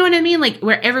going. You know what I mean? Like,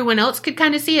 where everyone else could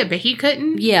kind of see it, but he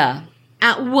couldn't. Yeah.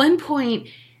 At one point,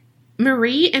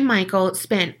 Marie and Michael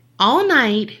spent all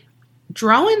night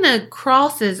drawing the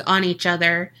crosses on each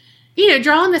other,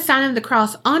 drawing the sign of the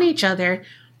cross on each other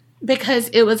because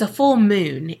it was a full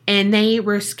moon and they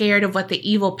were scared of what the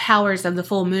evil powers of the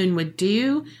full moon would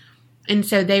do. And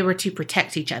so they were to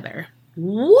protect each other.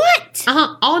 What?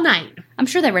 All night. I'm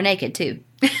sure they were naked too.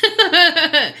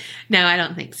 No, I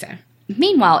don't think so.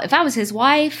 Meanwhile, if I was his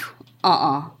wife,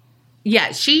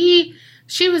 Yeah, she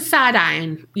was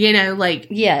side-eyeing, like...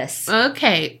 Yes.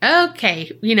 Okay.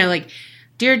 Like,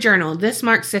 dear journal, this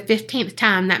marks the 15th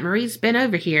time that Marie's been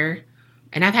over here.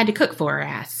 And I've had to cook for her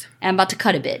ass. I'm about to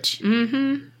cut a bitch.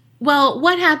 Mm-hmm. Well,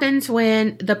 what happens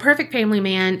when the perfect family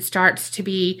man starts to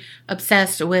be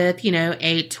obsessed with,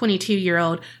 a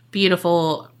 22-year-old,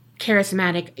 beautiful,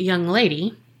 charismatic young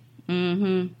lady?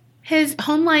 Mm-hmm. His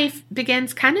home life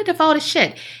begins kind of to fall to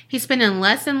shit. He's spending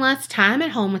less and less time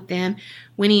at home with them.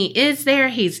 When he is there,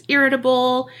 he's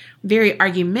irritable, very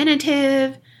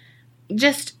argumentative,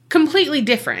 just completely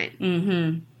different.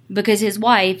 Mm-hmm. Because his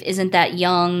wife isn't that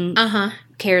young,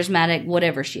 charismatic,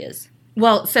 whatever she is.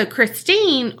 Well, so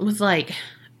Christine was like,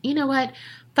 you know what?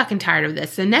 Fucking tired of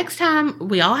this. The next time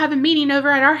we all have a meeting over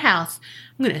at our house,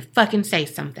 I'm going to fucking say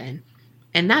something.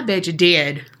 And that bitch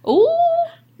did. Ooh.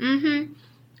 Mm-hmm.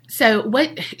 So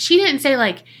she didn't say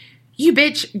like, you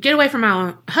bitch, get away from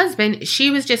my husband.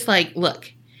 She was just like,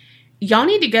 look, y'all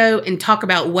need to go and talk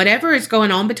about whatever is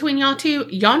going on between y'all two.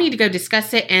 Y'all need to go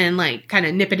discuss it and like kind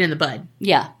of nip it in the bud.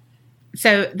 Yeah.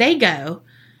 So they go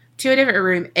to a different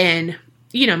room and,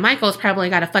 Michael's probably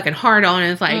got a fucking heart on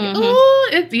and it's like,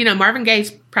 ooh, Marvin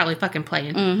Gaye's probably fucking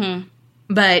playing. Mm-hmm.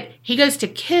 But he goes to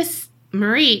kiss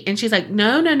Marie and she's like,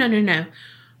 no.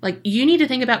 Like, you need to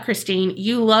think about Christine.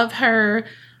 You love her,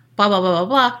 blah, blah, blah,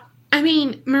 blah, blah. I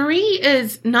mean, Marie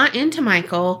is not into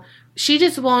Michael. She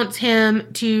just wants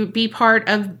him to be part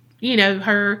of,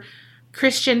 her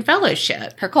Christian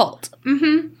fellowship. Her cult.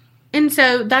 Mm-hmm. And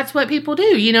so that's what people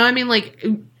do. Like,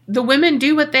 the women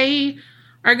do what they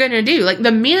are going to do. Like,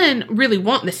 the men really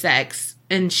want the sex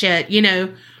and shit.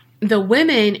 The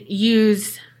women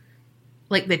use,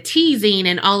 like, the teasing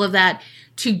and all of that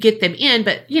to get them in,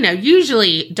 but,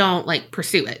 usually don't, like,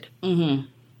 pursue it. Mm-hmm.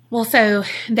 Well, so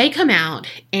they come out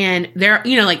and they're,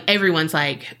 like, everyone's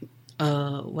like,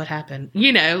 what happened?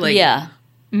 Like, yeah.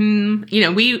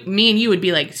 me and you would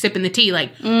be like sipping the tea,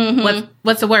 like,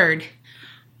 what's the word?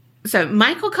 So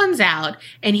Michael comes out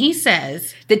and he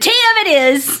says, the tea of it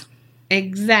is.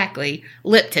 Exactly.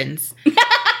 Lipton's.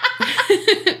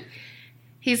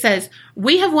 He says,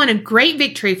 we have won a great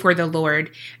victory for the Lord.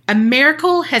 A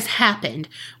miracle has happened.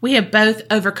 We have both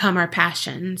overcome our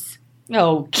passions.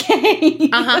 Okay.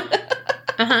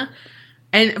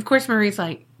 And of course, Marie's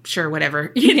like, sure,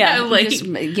 whatever. Like, just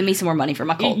give me some more money for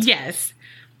my cult. Yes.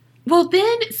 Well,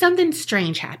 then something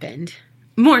strange happened.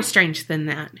 More strange than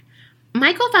that.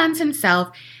 Michael finds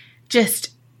himself just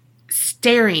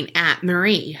staring at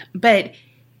Marie, but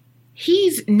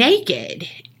he's naked,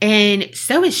 and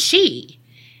so is she.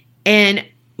 And,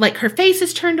 like, her face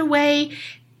is turned away,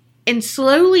 and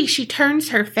slowly she turns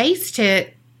her face to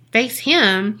face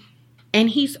him, and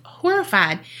he's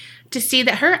horrified to see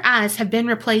that her eyes have been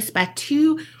replaced by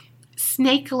two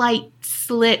snake-like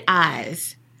slit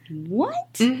eyes.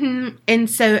 What? Mm-hmm. And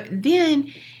so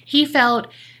then he felt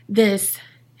this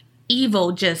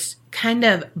evil just kind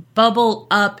of bubble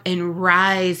up and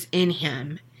rise in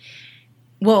him.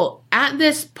 Well, at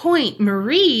this point,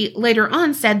 Marie later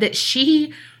on said that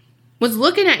she was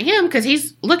looking at him because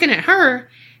he's looking at her,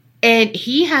 and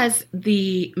he has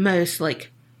the most,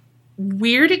 like,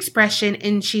 weird expression,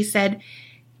 and she said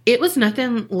it was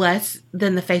nothing less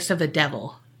than the face of the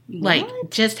devil. What? Like,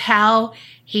 just how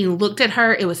he looked at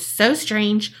her, it was so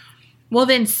strange. Well,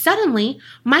 then suddenly,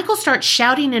 Michael starts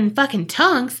shouting in fucking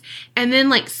tongues and then,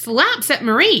 like, slaps at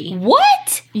Marie.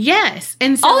 What? Yes.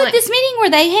 And so, all at this meeting where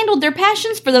they handled their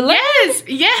passions for the Lord?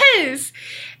 Yes.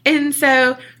 And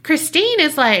so Christine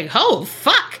is like, oh,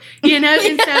 fuck. And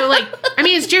so, like, I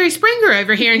mean, it's Jerry Springer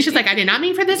over here. And she's like, I did not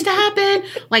mean for this to happen.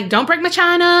 Like, don't break my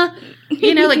china.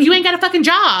 Like, you ain't got a fucking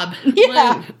job. Yeah.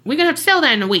 Like, we're going to have to sell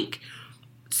that in a week.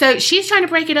 So she's trying to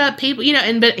break it up, people,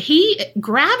 but he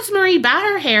grabs Marie by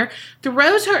her hair,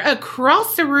 throws her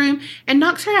across the room, and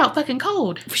knocks her out fucking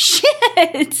cold.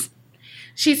 Shit.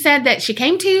 She said that she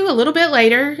came to a little bit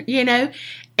later,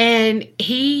 and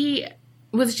he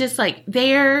was just, like,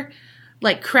 there,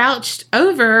 like, crouched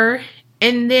over,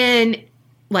 and then,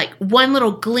 like, one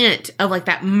little glint of, like,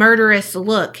 that murderous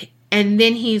look, and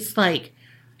then he's like,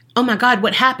 oh my God,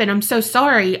 what happened? I'm so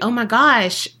sorry. Oh my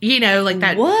gosh. Like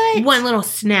that What? one little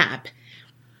snap.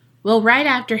 Well, right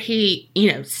after he,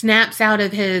 snaps out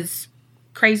of his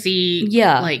crazy,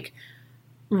 like,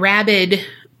 rabid,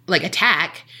 like,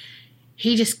 attack,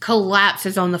 he just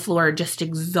collapses on the floor, just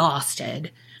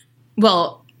exhausted.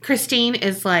 Well, Christine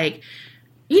is like,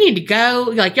 you need to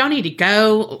go. Like, y'all need to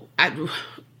go.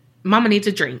 Mama needs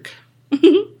a drink.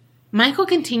 Michael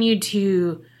continued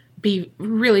to be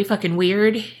really fucking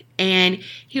weird, and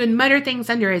he would mutter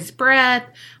things under his breath,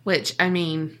 which, I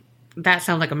mean, that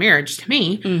sounds like a marriage to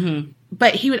me. Mm-hmm.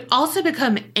 But he would also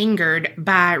become angered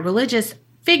by religious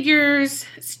figures,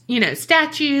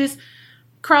 statues,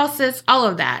 crosses, all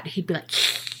of that. He'd be like,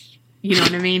 you know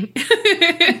what I mean?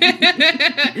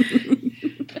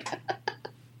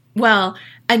 Well,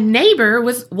 a neighbor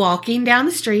was walking down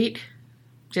the street,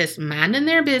 just minding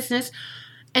their business,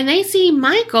 and they see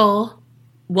Michael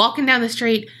walking down the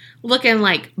street looking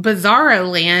like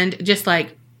Bizarro Land, just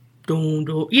like,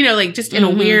 you know, like just in a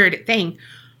weird thing.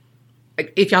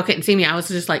 If y'all couldn't see me, I was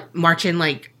just like marching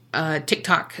like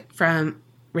TikTok from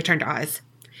Return to Oz.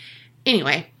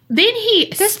 Anyway, then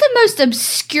That's the most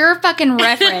obscure fucking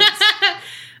reference.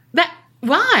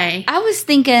 Why? I was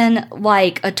thinking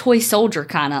like a toy soldier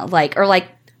kind of like, or like.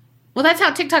 Well, that's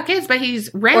how TikTok is, but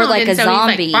he's round or like and a so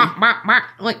zombie. He's like, bark, bark, bark.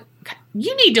 Like,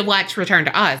 you need to watch Return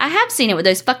to Oz. I have seen it with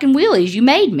those fucking wheelies. You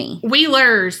made me.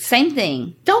 Wheelers. Same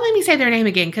thing. Don't make me say their name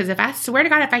again, because if I swear to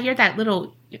God, if I hear that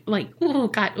little, like, oh,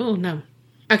 God, oh, no.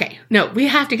 Okay, no, we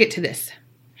have to get to this.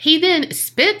 He then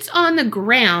spits on the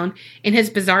ground in his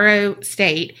bizarro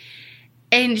state,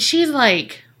 and she's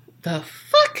like, the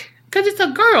fuck? Because it's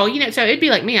a girl, you know, so it'd be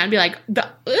like me. I'd be like,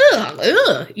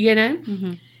 ugh, you know?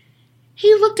 Mm-hmm.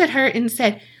 He looked at her and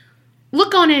said,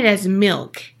 look on it as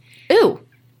milk. Ooh.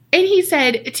 And he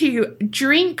said to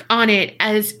drink on it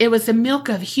as it was the milk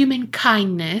of human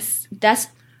kindness. That's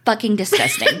fucking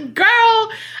disgusting. Girl,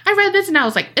 I read this and I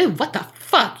was like, ooh, what the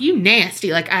fuck? You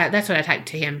nasty. Like, that's what I typed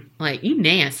to him. Like, you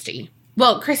nasty.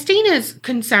 Well, Christina's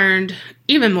concerned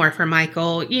even more for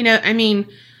Michael. You know, I mean,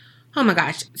 oh my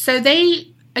gosh. So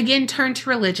they, again, turned to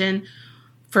religion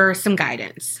for some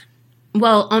guidance.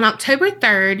 Well, on October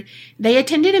 3rd, they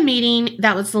attended a meeting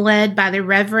that was led by the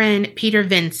Reverend Peter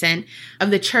Vincent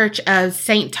of the Church of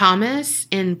St. Thomas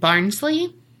in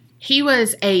Barnsley. He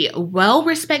was a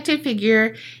well-respected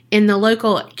figure in the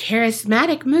local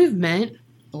charismatic movement.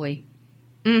 Oi.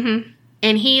 Mm-hmm.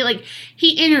 And he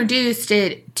introduced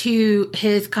it to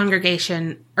his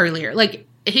congregation earlier. Like,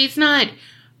 he's not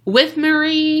with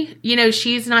Marie. You know,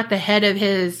 she's not the head of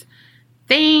his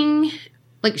thing.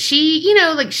 Like, she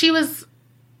was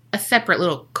a separate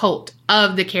little cult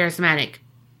of the charismatic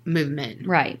movement.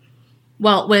 Right.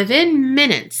 Well, within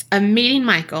minutes of meeting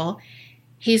Michael,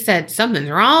 he said, something's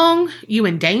wrong. You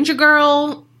in danger,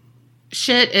 girl.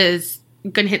 Shit is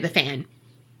going to hit the fan.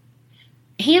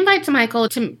 He invites Michael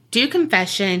to do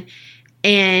confession,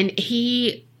 and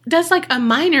he does like a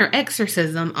minor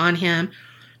exorcism on him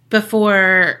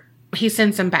before he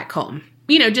sends him back home.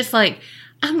 You know, just like,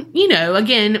 you know,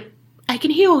 again, I can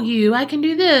heal you. I can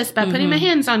do this by putting my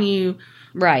hands on you.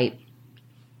 Right.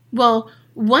 Well,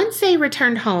 once they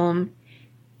returned home,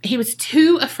 he was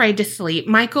too afraid to sleep.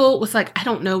 Michael was like, I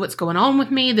don't know what's going on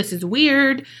with me. This is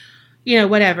weird. You know,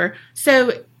 whatever.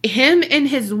 So him and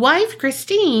his wife,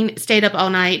 Christine, stayed up all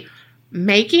night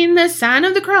making the sign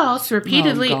of the cross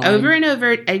repeatedly over and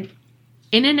over in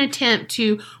an attempt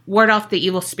to ward off the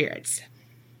evil spirits.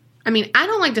 I mean, I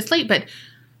don't like to sleep, but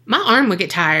my arm would get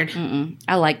tired.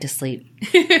 I like to sleep.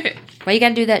 Why you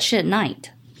gotta do that shit at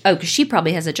night? Oh, because she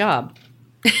probably has a job.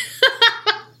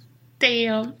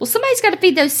 Damn. Well, somebody's got to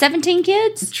feed those 17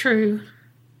 kids. True.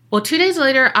 Well, 2 days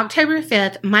later, October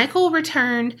 5th, Michael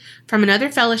returned from another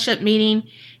fellowship meeting,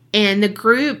 and the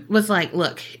group was like,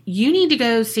 look, you need to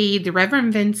go see the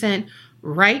Reverend Vincent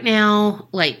right now.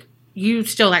 Like, you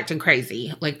still acting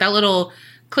crazy. Like, that little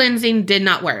cleansing did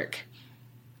not work.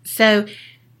 So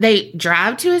they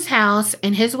drive to his house,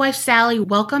 and his wife, Sally,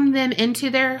 welcomed them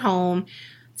into their home,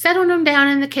 settled them down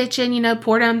in the kitchen, you know,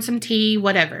 poured them some tea,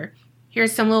 whatever.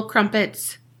 Here's some little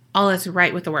crumpets. All is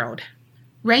right with the world.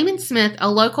 Raymond Smith, a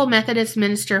local Methodist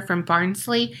minister from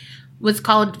Barnsley, was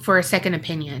called for a second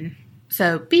opinion.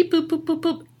 So, beep, boop, boop, boop,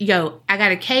 boop. Yo, I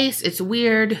got a case. It's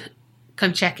weird.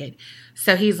 Come check it.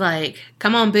 So he's like,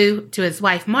 come on, boo, to his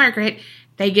wife, Margaret.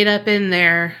 They get up in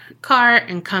their car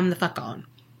and come the fuck on.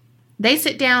 They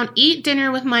sit down, eat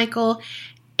dinner with Michael,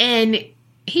 and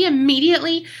he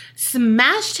immediately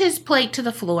smashed his plate to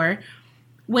the floor.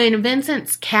 When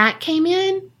Vincent's cat came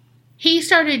in, he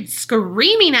started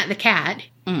screaming at the cat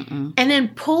and then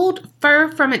pulled fur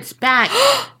from its back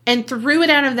and threw it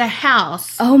out of the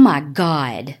house. Oh, my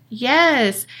God.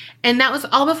 Yes. And that was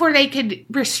all before they could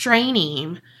restrain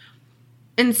him.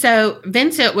 And so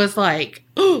Vincent was like,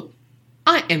 oh,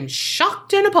 I am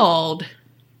shocked and appalled.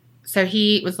 So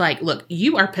he was like, look,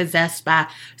 you are possessed by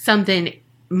something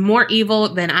more evil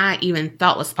than I even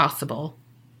thought was possible.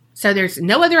 So there's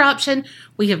no other option.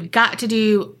 We have got to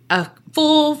do a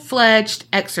full-fledged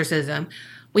exorcism.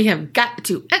 We have got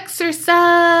to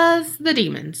exorcise the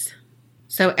demons.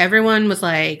 So everyone was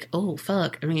like, oh,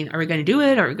 fuck. I mean, are we going to do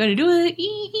it? Are we going to do it?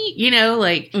 You know,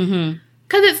 like, because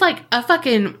it's like a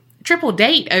fucking triple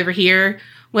date over here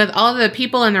with all the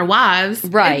people and their wives.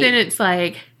 Right. And then it's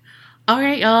like, all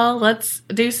right, y'all, let's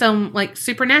do some, like,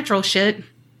 supernatural shit.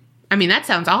 I mean, that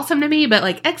sounds awesome to me, but,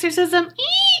 like, exorcism,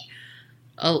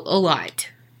 a lot.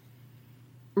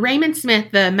 Raymond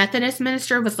Smith, the Methodist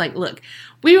minister, was like, look,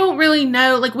 we don't really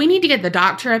know. Like, we need to get the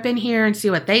doctor up in here and see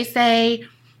what they say.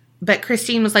 But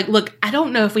Christine was like, look, I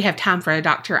don't know if we have time for a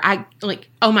doctor.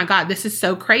 Oh my God, this is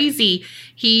so crazy.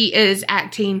 He is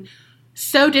acting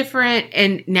so different,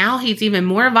 and now he's even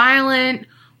more violent.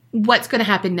 What's going to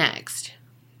happen next?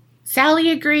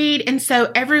 Sally agreed, and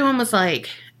so everyone was like,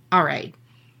 all right,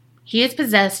 he is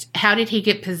possessed. How did he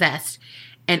get possessed?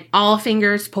 And all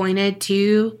fingers pointed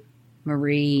to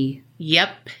Marie.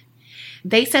 Yep.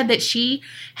 They said that she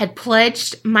had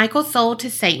pledged Michael's soul to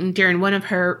Satan during one of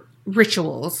her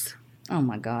rituals. Oh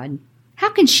my God. How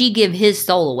can she give his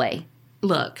soul away?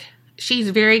 Look, she's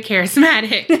very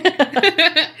charismatic.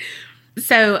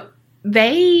 So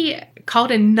they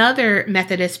called another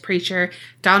Methodist preacher,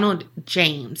 Donald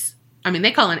James. I mean,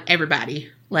 they call on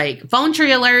everybody. Like, phone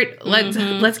tree alert.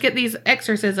 Let's get these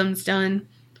exorcisms done.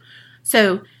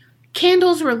 So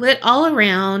candles were lit all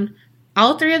around.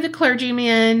 All three of the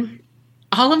clergymen,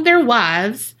 all of their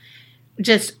wives,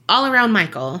 just all around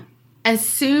Michael. As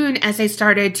soon as they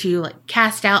started to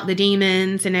cast out the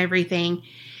demons and everything,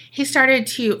 he started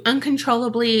to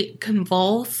uncontrollably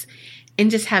convulse and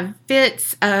just have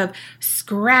fits of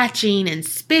scratching and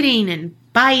spitting and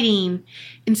biting.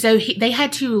 And so they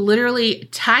had to literally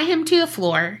tie him to the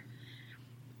floor.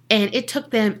 And it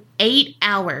took them 8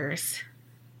 hours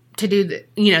to do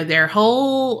their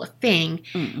whole thing.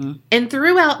 Mm-mm. And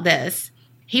throughout this,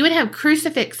 he would have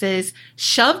crucifixes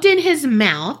shoved in his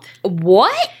mouth.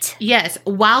 What? Yes,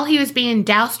 while he was being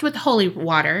doused with holy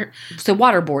water. So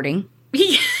waterboarding.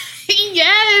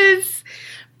 Yes.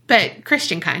 But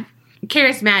Christian kind.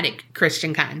 Charismatic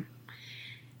Christian kind.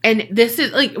 And this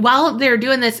is while they're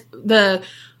doing this, the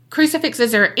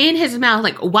crucifixes are in his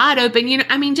mouth, wide open.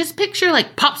 Just picture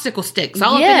popsicle sticks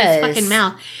all up in his fucking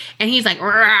mouth. And he's like,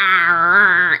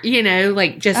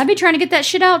 just. I'd be trying to get that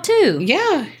shit out too.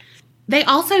 Yeah. They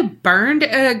also burned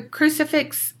a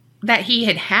crucifix that he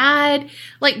had,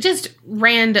 just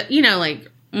random,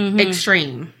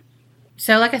 extreme.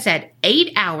 So, like I said,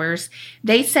 8 hours.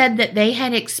 They said that they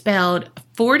had expelled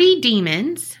 40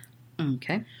 demons.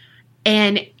 Okay.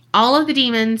 And all of the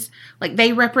demons,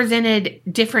 they represented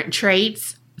different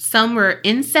traits. Some were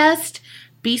incest,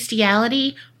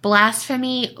 bestiality,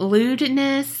 blasphemy,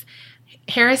 lewdness,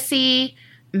 heresy,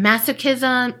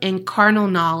 masochism, and carnal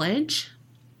knowledge.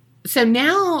 So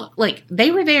now,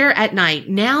 they were there at night.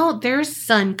 Now there's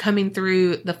sun coming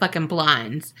through the fucking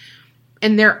blinds.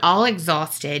 And they're all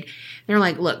exhausted. They're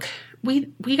like, look,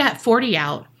 we got 40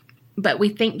 out, but we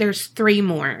think there's 3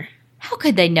 more. How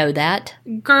could they know that?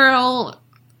 Girl,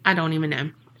 I don't even know.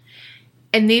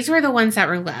 And these were the ones that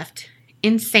were left.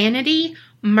 Insanity,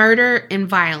 murder, and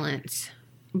violence.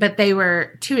 But they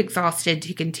were too exhausted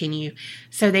to continue.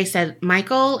 So they said,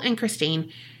 Michael and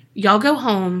Christine, y'all go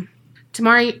home.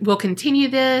 Tomorrow we'll continue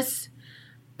this,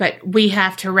 but we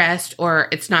have to rest or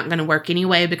it's not going to work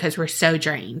anyway because we're so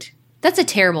drained. That's a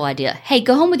terrible idea. Hey,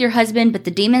 go home with your husband, but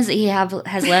the demons that he has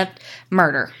left,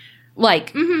 murder.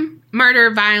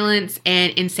 Murder, violence,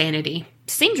 and insanity.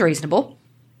 Seems reasonable.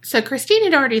 So Christine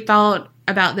had already thought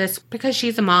about this because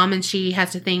she's a mom and she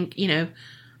has to think,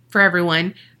 for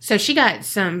everyone. So she got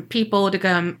some people to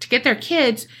come to get their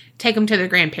kids, take them to their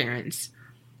grandparents.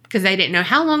 Because they didn't know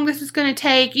how long this was going to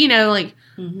take,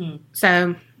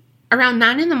 So around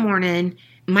 9 a.m,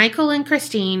 Michael and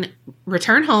Christine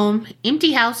return home.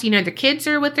 Empty house. The kids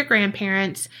are with their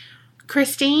grandparents.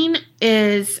 Christine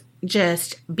is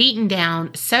just beaten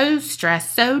down, so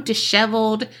stressed, so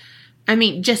disheveled.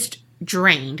 Just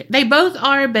drained. They both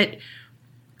are, but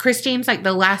Christine's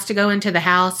the last to go into the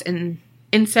house. And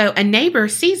so a neighbor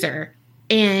sees her.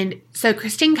 And so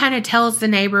Christine kind of tells the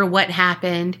neighbor what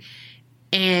happened.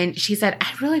 And she said,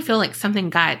 I really feel like something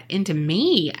got into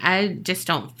me. I just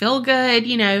don't feel good,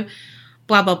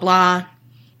 blah, blah, blah.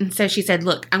 And so she said,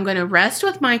 look, I'm going to rest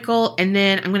with Michael and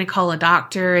then I'm going to call a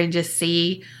doctor and just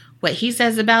see what he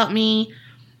says about me.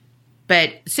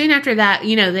 But soon after that,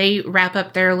 they wrap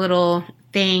up their little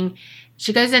thing.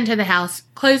 She goes into the house,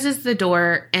 closes the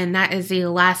door, and that is the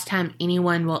last time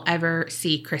anyone will ever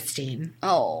see Christine.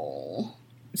 Oh.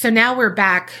 So now we're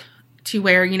back to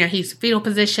where, he's fetal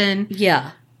position.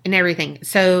 Yeah. And everything.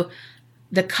 So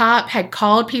the cop had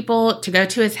called people to go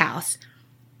to his house.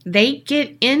 They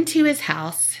get into his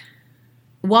house.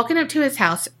 Walking up to his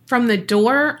house, from the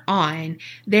door on,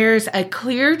 there's a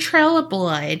clear trail of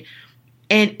blood.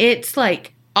 And it's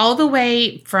all the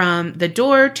way from the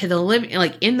door to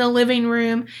the in the living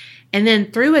room. And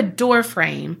then through a door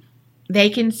frame,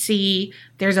 they can see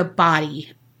there's a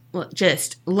body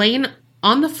just laying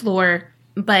on the floor.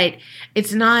 But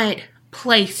it's not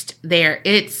placed there.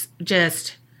 It's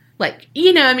just like,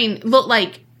 looked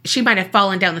like she might have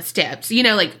fallen down the steps.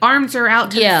 Like arms are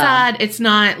out to the side. It's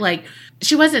not like,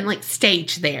 she wasn't like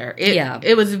staged there.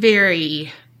 It was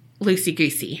very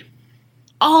loosey-goosey.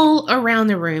 All around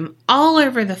the room, all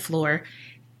over the floor,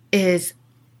 is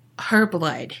her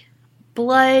blood.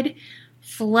 Blood,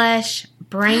 flesh,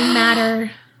 brain matter.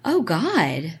 Oh,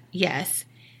 God. Yes.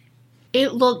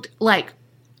 It looked like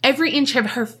every inch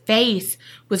of her face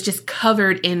was just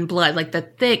covered in blood, like the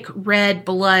thick red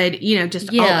blood,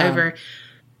 just all over.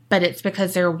 But it's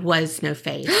because there was no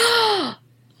face.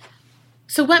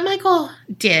 So what Michael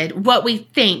did, what we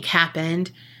think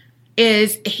happened,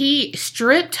 is he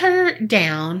stripped her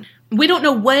down. We don't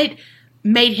know what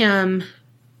made him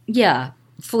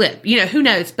flip. Who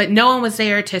knows? But no one was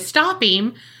there to stop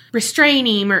him, restrain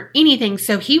him, or anything.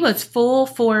 So he was full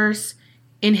force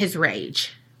in his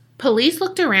rage. Police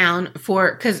looked around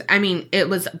because, it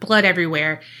was blood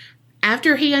everywhere.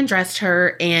 After he undressed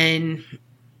her and,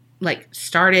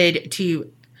 started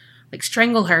to,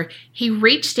 strangle her, he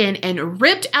reached in and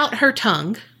ripped out her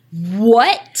tongue.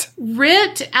 What?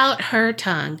 Ripped out her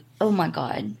tongue. Oh, my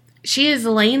God. She is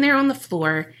laying there on the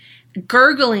floor,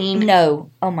 gurgling.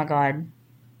 No. Oh, my God.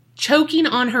 Choking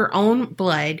on her own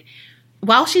blood.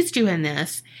 While she's doing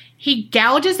this, he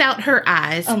gouges out her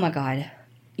eyes. Oh, my God.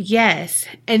 Yes.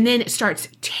 And then starts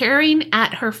tearing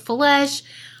at her flesh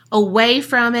away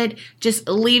from it, just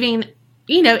leaving,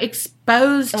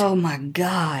 exposed. Oh, my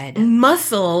God.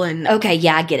 Muscle and... Okay,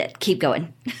 yeah, I get it. Keep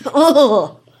going.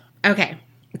 Oh. Okay.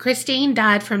 Christine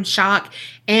died from shock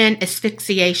and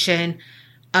asphyxiation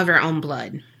of her own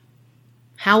blood.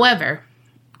 However,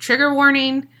 trigger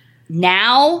warning.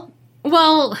 Now?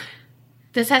 Well,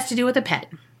 this has to do with a pet.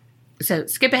 So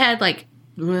skip ahead,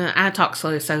 I talk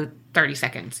slow, so 30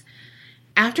 seconds.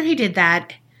 After he did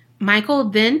that, Michael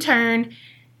then turned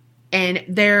and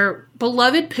their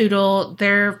beloved poodle,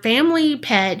 their family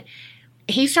pet,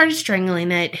 he started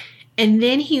strangling it. And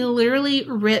then he literally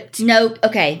ripped... No,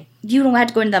 okay. You don't have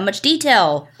to go into that much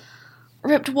detail.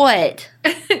 Ripped what?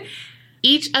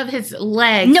 Each of his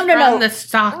legs from the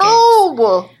sockets.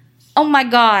 Oh my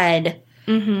God.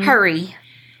 Mm-hmm. Hurry.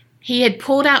 He had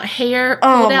pulled out hair,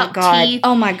 pulled out teeth.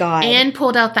 Oh my God. And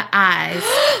pulled out the eyes.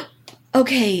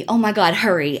 Okay. Oh my God.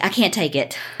 Hurry. I can't take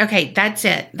it. Okay, that's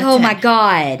it. My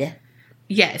God.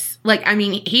 Yes.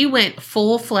 He went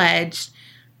full-fledged.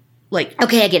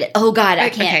 Okay, I get it. Oh God, I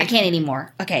can't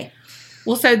anymore. Okay.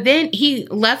 Well, so then he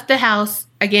left the house,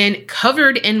 again,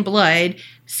 covered in blood,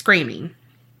 screaming.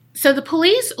 So the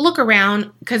police look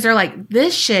around because they're like,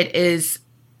 this shit is,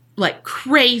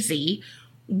 crazy.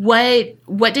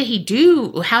 What did he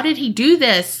do? How did he do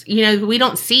this? We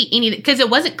don't see anything, because it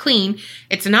wasn't clean.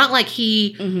 It's not like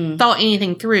he thought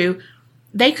anything through.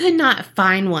 They could not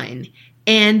find one.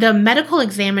 And the medical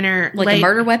examiner... a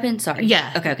murder weapon? Sorry.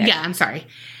 Yeah. Okay. Yeah, I'm sorry.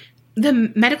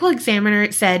 The medical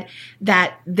examiner said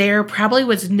that there probably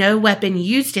was no weapon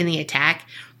used in the attack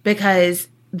because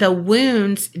the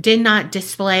wounds did not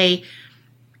display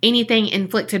anything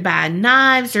inflicted by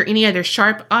knives or any other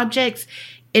sharp objects.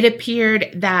 It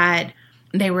appeared that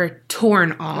they were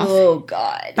torn off. Oh,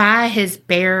 God. By his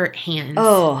bare hands.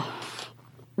 Oh.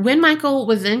 When Michael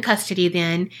was in custody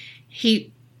then,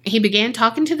 he began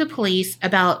talking to the police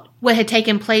about what had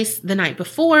taken place the night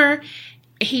before.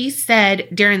 He said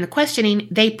during the questioning,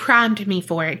 they primed me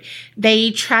for it.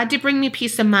 They tried to bring me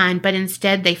peace of mind, but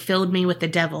instead they filled me with the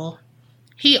devil.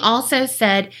 He also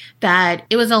said that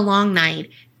it was a long night.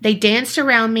 They danced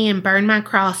around me and burned my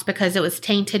cross because it was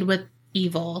tainted with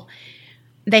evil.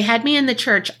 They had me in the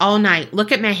church all night.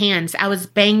 Look at my hands. I was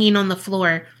banging on the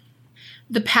floor.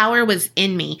 The power was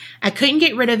in me. I couldn't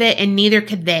get rid of it, and neither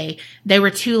could they. They were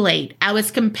too late. I was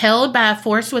compelled by a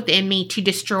force within me to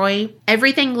destroy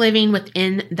everything living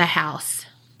within the house.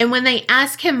 And when they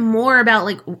asked him more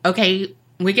about, okay,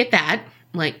 we get that.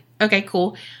 Okay,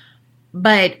 cool.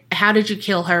 But how did you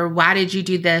kill her? Why did you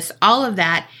do this? All of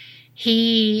that.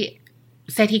 He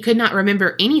said he could not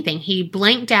remember anything. He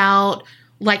blanked out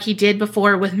like he did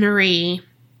before with Marie.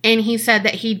 And he said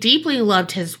that he deeply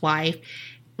loved his wife.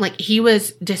 He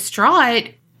was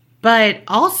distraught, but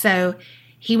also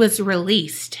he was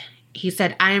released. He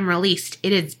said, I am released.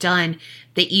 It is done.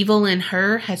 The evil in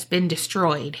her has been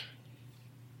destroyed.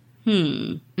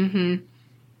 Mm-hmm.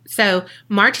 So,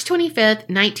 March 25th,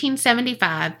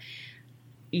 1975,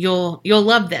 you'll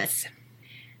love this.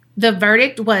 The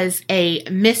verdict was a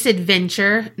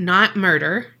misadventure, not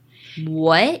murder.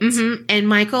 What? Mm-hmm. And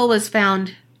Michael was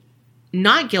found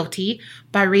not guilty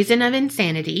by reason of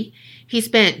insanity. He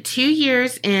spent 2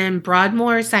 years in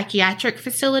Broadmoor Psychiatric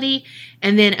Facility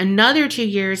and then another 2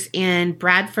 years in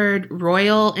Bradford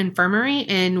Royal Infirmary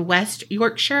in West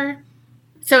Yorkshire.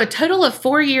 So a total of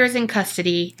 4 years in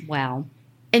custody. Wow.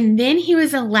 And then he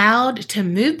was allowed to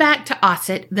move back to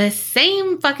Osset, the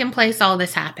same fucking place all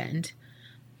this happened.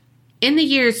 In the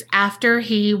years after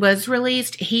he was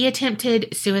released, he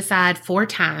attempted suicide 4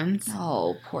 times.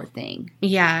 Oh, poor thing.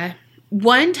 Yeah.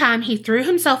 One time he threw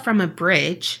himself from a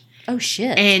bridge. Oh,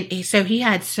 shit. And so he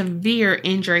had severe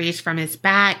injuries from his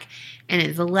back and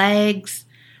his legs.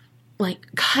 Like,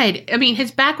 God, I mean,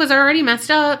 his back was already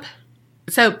messed up.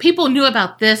 So people knew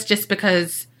about this just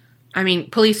because, I mean,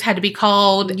 police had to be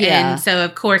called. Yeah. And so,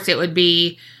 of course, it would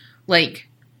be like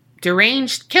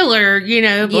deranged killer,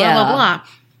 blah, blah, blah.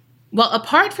 Well,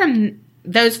 apart from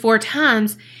those 4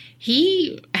 times,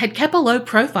 he had kept a low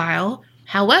profile.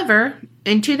 However,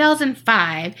 in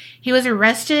 2005, he was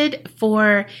arrested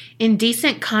for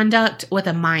indecent conduct with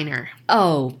a minor.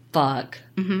 Oh, fuck.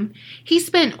 Mm-hmm. He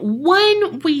spent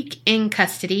 1 week in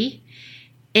custody,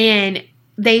 and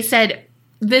they said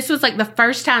this was like the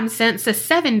first time since the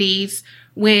 70s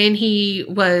when he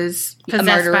was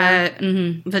possessed by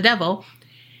the devil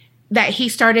that he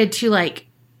started to like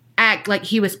act like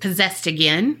he was possessed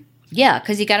again. Yeah,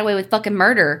 because he got away with fucking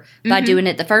murder by doing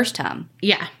it the first time.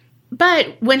 Yeah.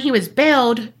 But when he was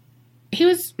bailed, he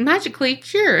was magically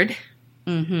cured.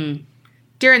 Mm-hmm.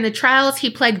 During the trials, he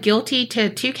pled guilty to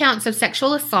 2 counts of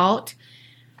sexual assault.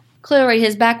 Clearly,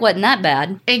 his back wasn't that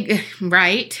bad.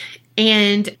 Right.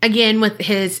 And again, with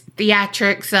his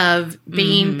theatrics of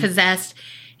being possessed,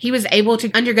 he was able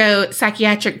to undergo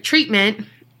psychiatric treatment.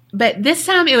 But this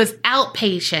time it was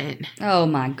outpatient. Oh,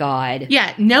 my God.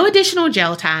 Yeah, no additional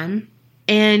jail time.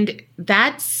 And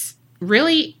that's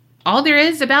really all there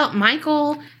is about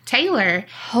Michael Taylor.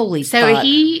 Holy So fuck.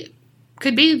 he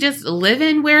could be just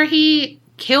living where he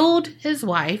killed his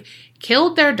wife,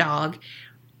 killed their dog,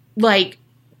 like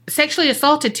sexually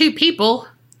assaulted 2 people.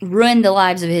 Ruined the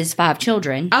lives of his 5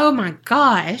 children. Oh my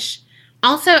gosh.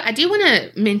 Also, I do want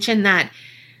to mention that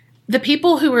the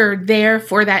people who were there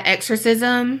for that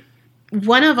exorcism,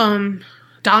 one of them,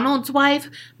 Donald's wife,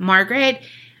 Margaret,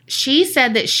 she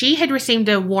said that she had received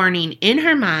a warning in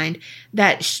her mind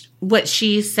that what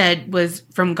she said was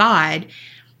from God,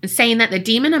 saying that the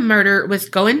demon of murder was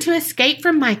going to escape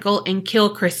from Michael and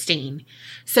kill Christine.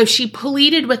 So she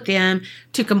pleaded with them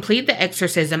to complete the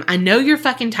exorcism. I know you're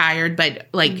fucking tired, but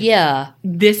like, Yeah.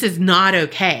 this is not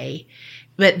okay.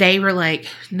 But they were like,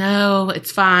 no,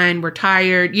 it's fine. We're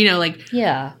tired.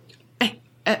 Yeah.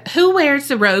 Who wears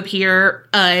the robe here?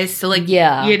 Us. So like,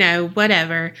 Yeah.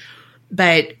 Whatever.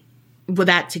 But well,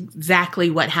 that's exactly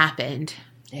what happened.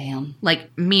 Damn.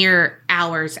 Like mere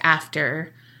hours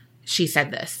after she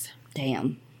said this.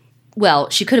 Damn. Well,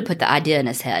 she could have put the idea in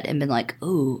his head and been like,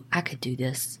 ooh, I could do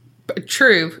this.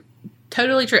 True.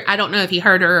 Totally true. I don't know if he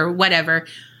heard her or whatever.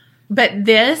 But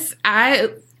this, I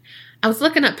was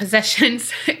looking up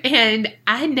possessions and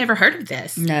I had never heard of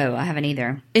this. No, I haven't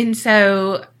either. And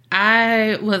so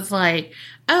I was like,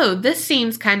 oh, this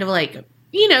seems kind of like,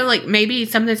 like maybe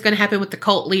something's going to happen with the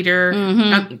cult leader,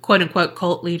 quote unquote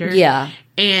cult leader. Yeah.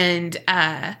 And,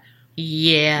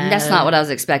 yeah. That's not what I was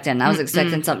expecting. I was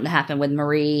expecting something to happen with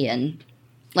Marie, and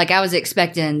like I was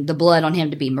expecting the blood on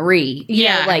him to be Marie.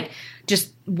 Yeah. Like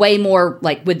just way more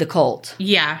like with the cult.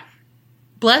 Yeah.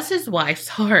 Bless his wife's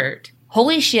heart.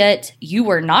 Holy shit, you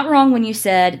were not wrong when you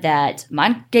said that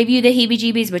mine gave you the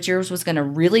heebie-jeebies, but yours was going to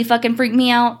really fucking freak me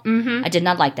out. I did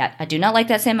not like that. I do not like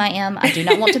that Sam I Am. I do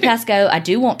not want to pass go. I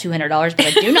do want $200, but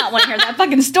I do not want to hear that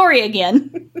fucking story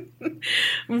again.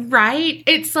 Right?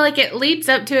 It's like it leads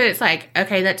up to it. It's like,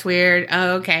 okay, that's weird.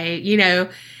 Oh, okay,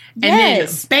 And then,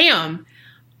 bam,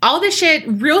 all this shit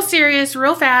real serious,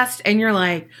 real fast. And you're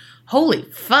like, holy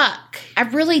fuck. I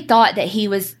really thought that he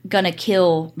was going to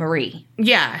kill Marie.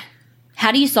 Yeah.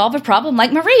 How do you solve a problem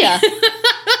like Maria?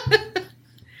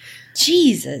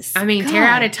 Jesus. I mean, tear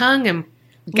out a tongue and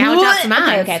gouge out some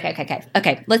eyes.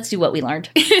 Okay, let's do what we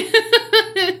learned.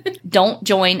 Don't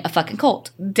join a fucking cult.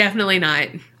 Definitely not.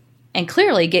 And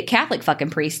clearly get Catholic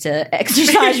fucking priests to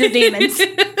exorcise your demons.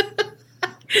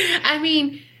 I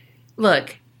mean,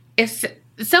 look, if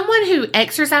someone who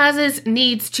exercises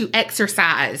needs to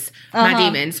exercise my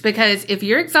demons, because if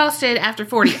you're exhausted after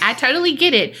 40, I totally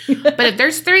get it. But if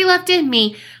there's 3 left in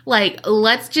me, like,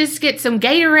 let's just get some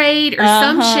Gatorade or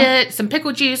some shit, some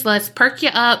pickle juice. Let's perk you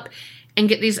up and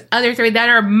get these other 3 that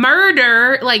are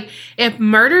murder. Like, if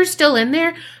murder's still in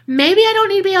there, maybe I don't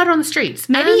need to be out on the streets.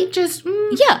 Maybe just,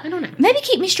 I don't know. Maybe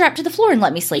keep me strapped to the floor and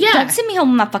let me sleep. Yeah. Don't send me home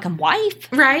with my fucking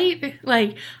wife. Right?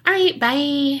 Like, all right,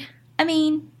 bye. I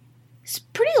mean, it's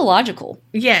pretty illogical.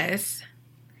 Yes.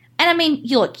 And I mean,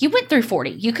 you went through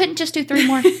 40. You couldn't just do 3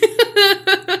 more?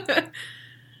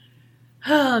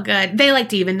 Oh, God. They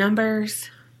liked even numbers.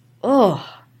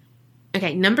 Oh.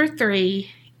 Okay, number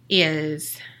 3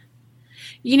 is,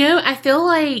 I feel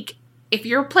like if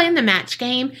you're playing the match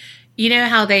game, you know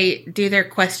how they do their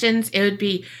questions? It would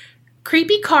be,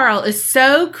 Creepy Carl is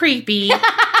so creepy.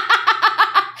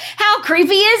 How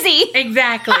creepy is he?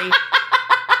 Exactly.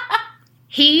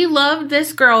 He loved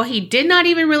this girl he did not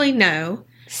even really know.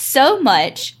 So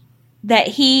much that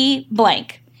he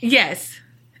blank. Yes.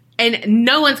 And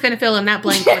no one's going to fill in that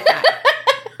blank with that.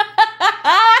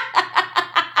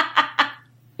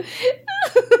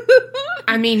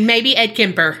 I mean, maybe Ed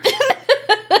Kemper.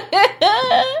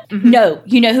 No.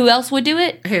 You know who else would do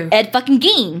it? Who? Ed fucking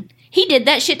Gein. He did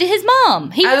that shit to his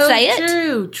mom. He would say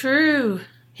it. True.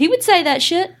 He would say that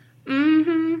shit.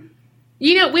 Mm-hmm.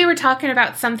 We were talking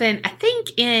about something, I think,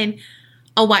 in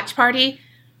a watch party,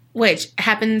 which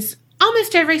happens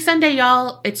almost every Sunday,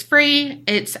 y'all. It's free.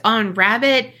 It's on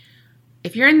Rabbit.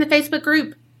 If you're in the Facebook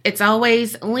group, it's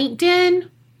always LinkedIn.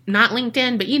 Not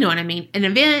LinkedIn, but you know what I mean. An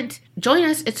event. Join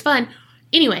us. It's fun.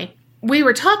 Anyway, we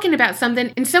were talking about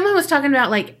something, and someone was talking about,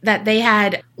 like, that they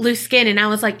had loose skin, and I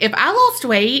was like, if I lost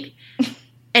weight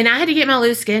and I had to get my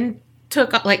loose skin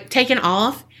taken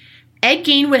off, Ed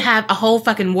Gein would have a whole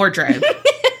fucking wardrobe.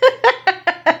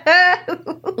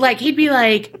 Like, he'd be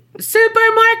like,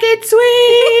 supermarket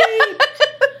sweep!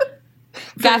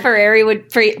 Guy Fieri would,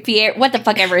 what the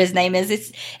fuck ever his name is.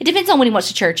 It depends on when he wants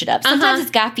to church it up. Sometimes it's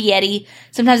Guy Fieri.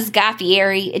 Sometimes it's Guy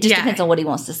Fieri. It just depends on what he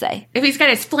wants to say. If he's got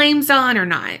his flames on or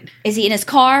not. Is he in his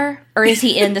car or is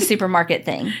he in the supermarket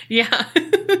thing? Yeah.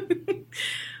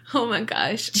 Oh my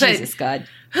gosh. Jesus God.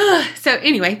 So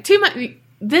anyway,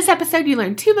 this episode you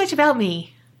learned too much about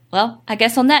me. Well, I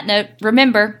guess on that note,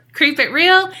 remember, creep it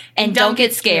real and don't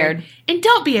get scared. And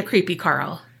don't be a creepy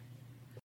Carl.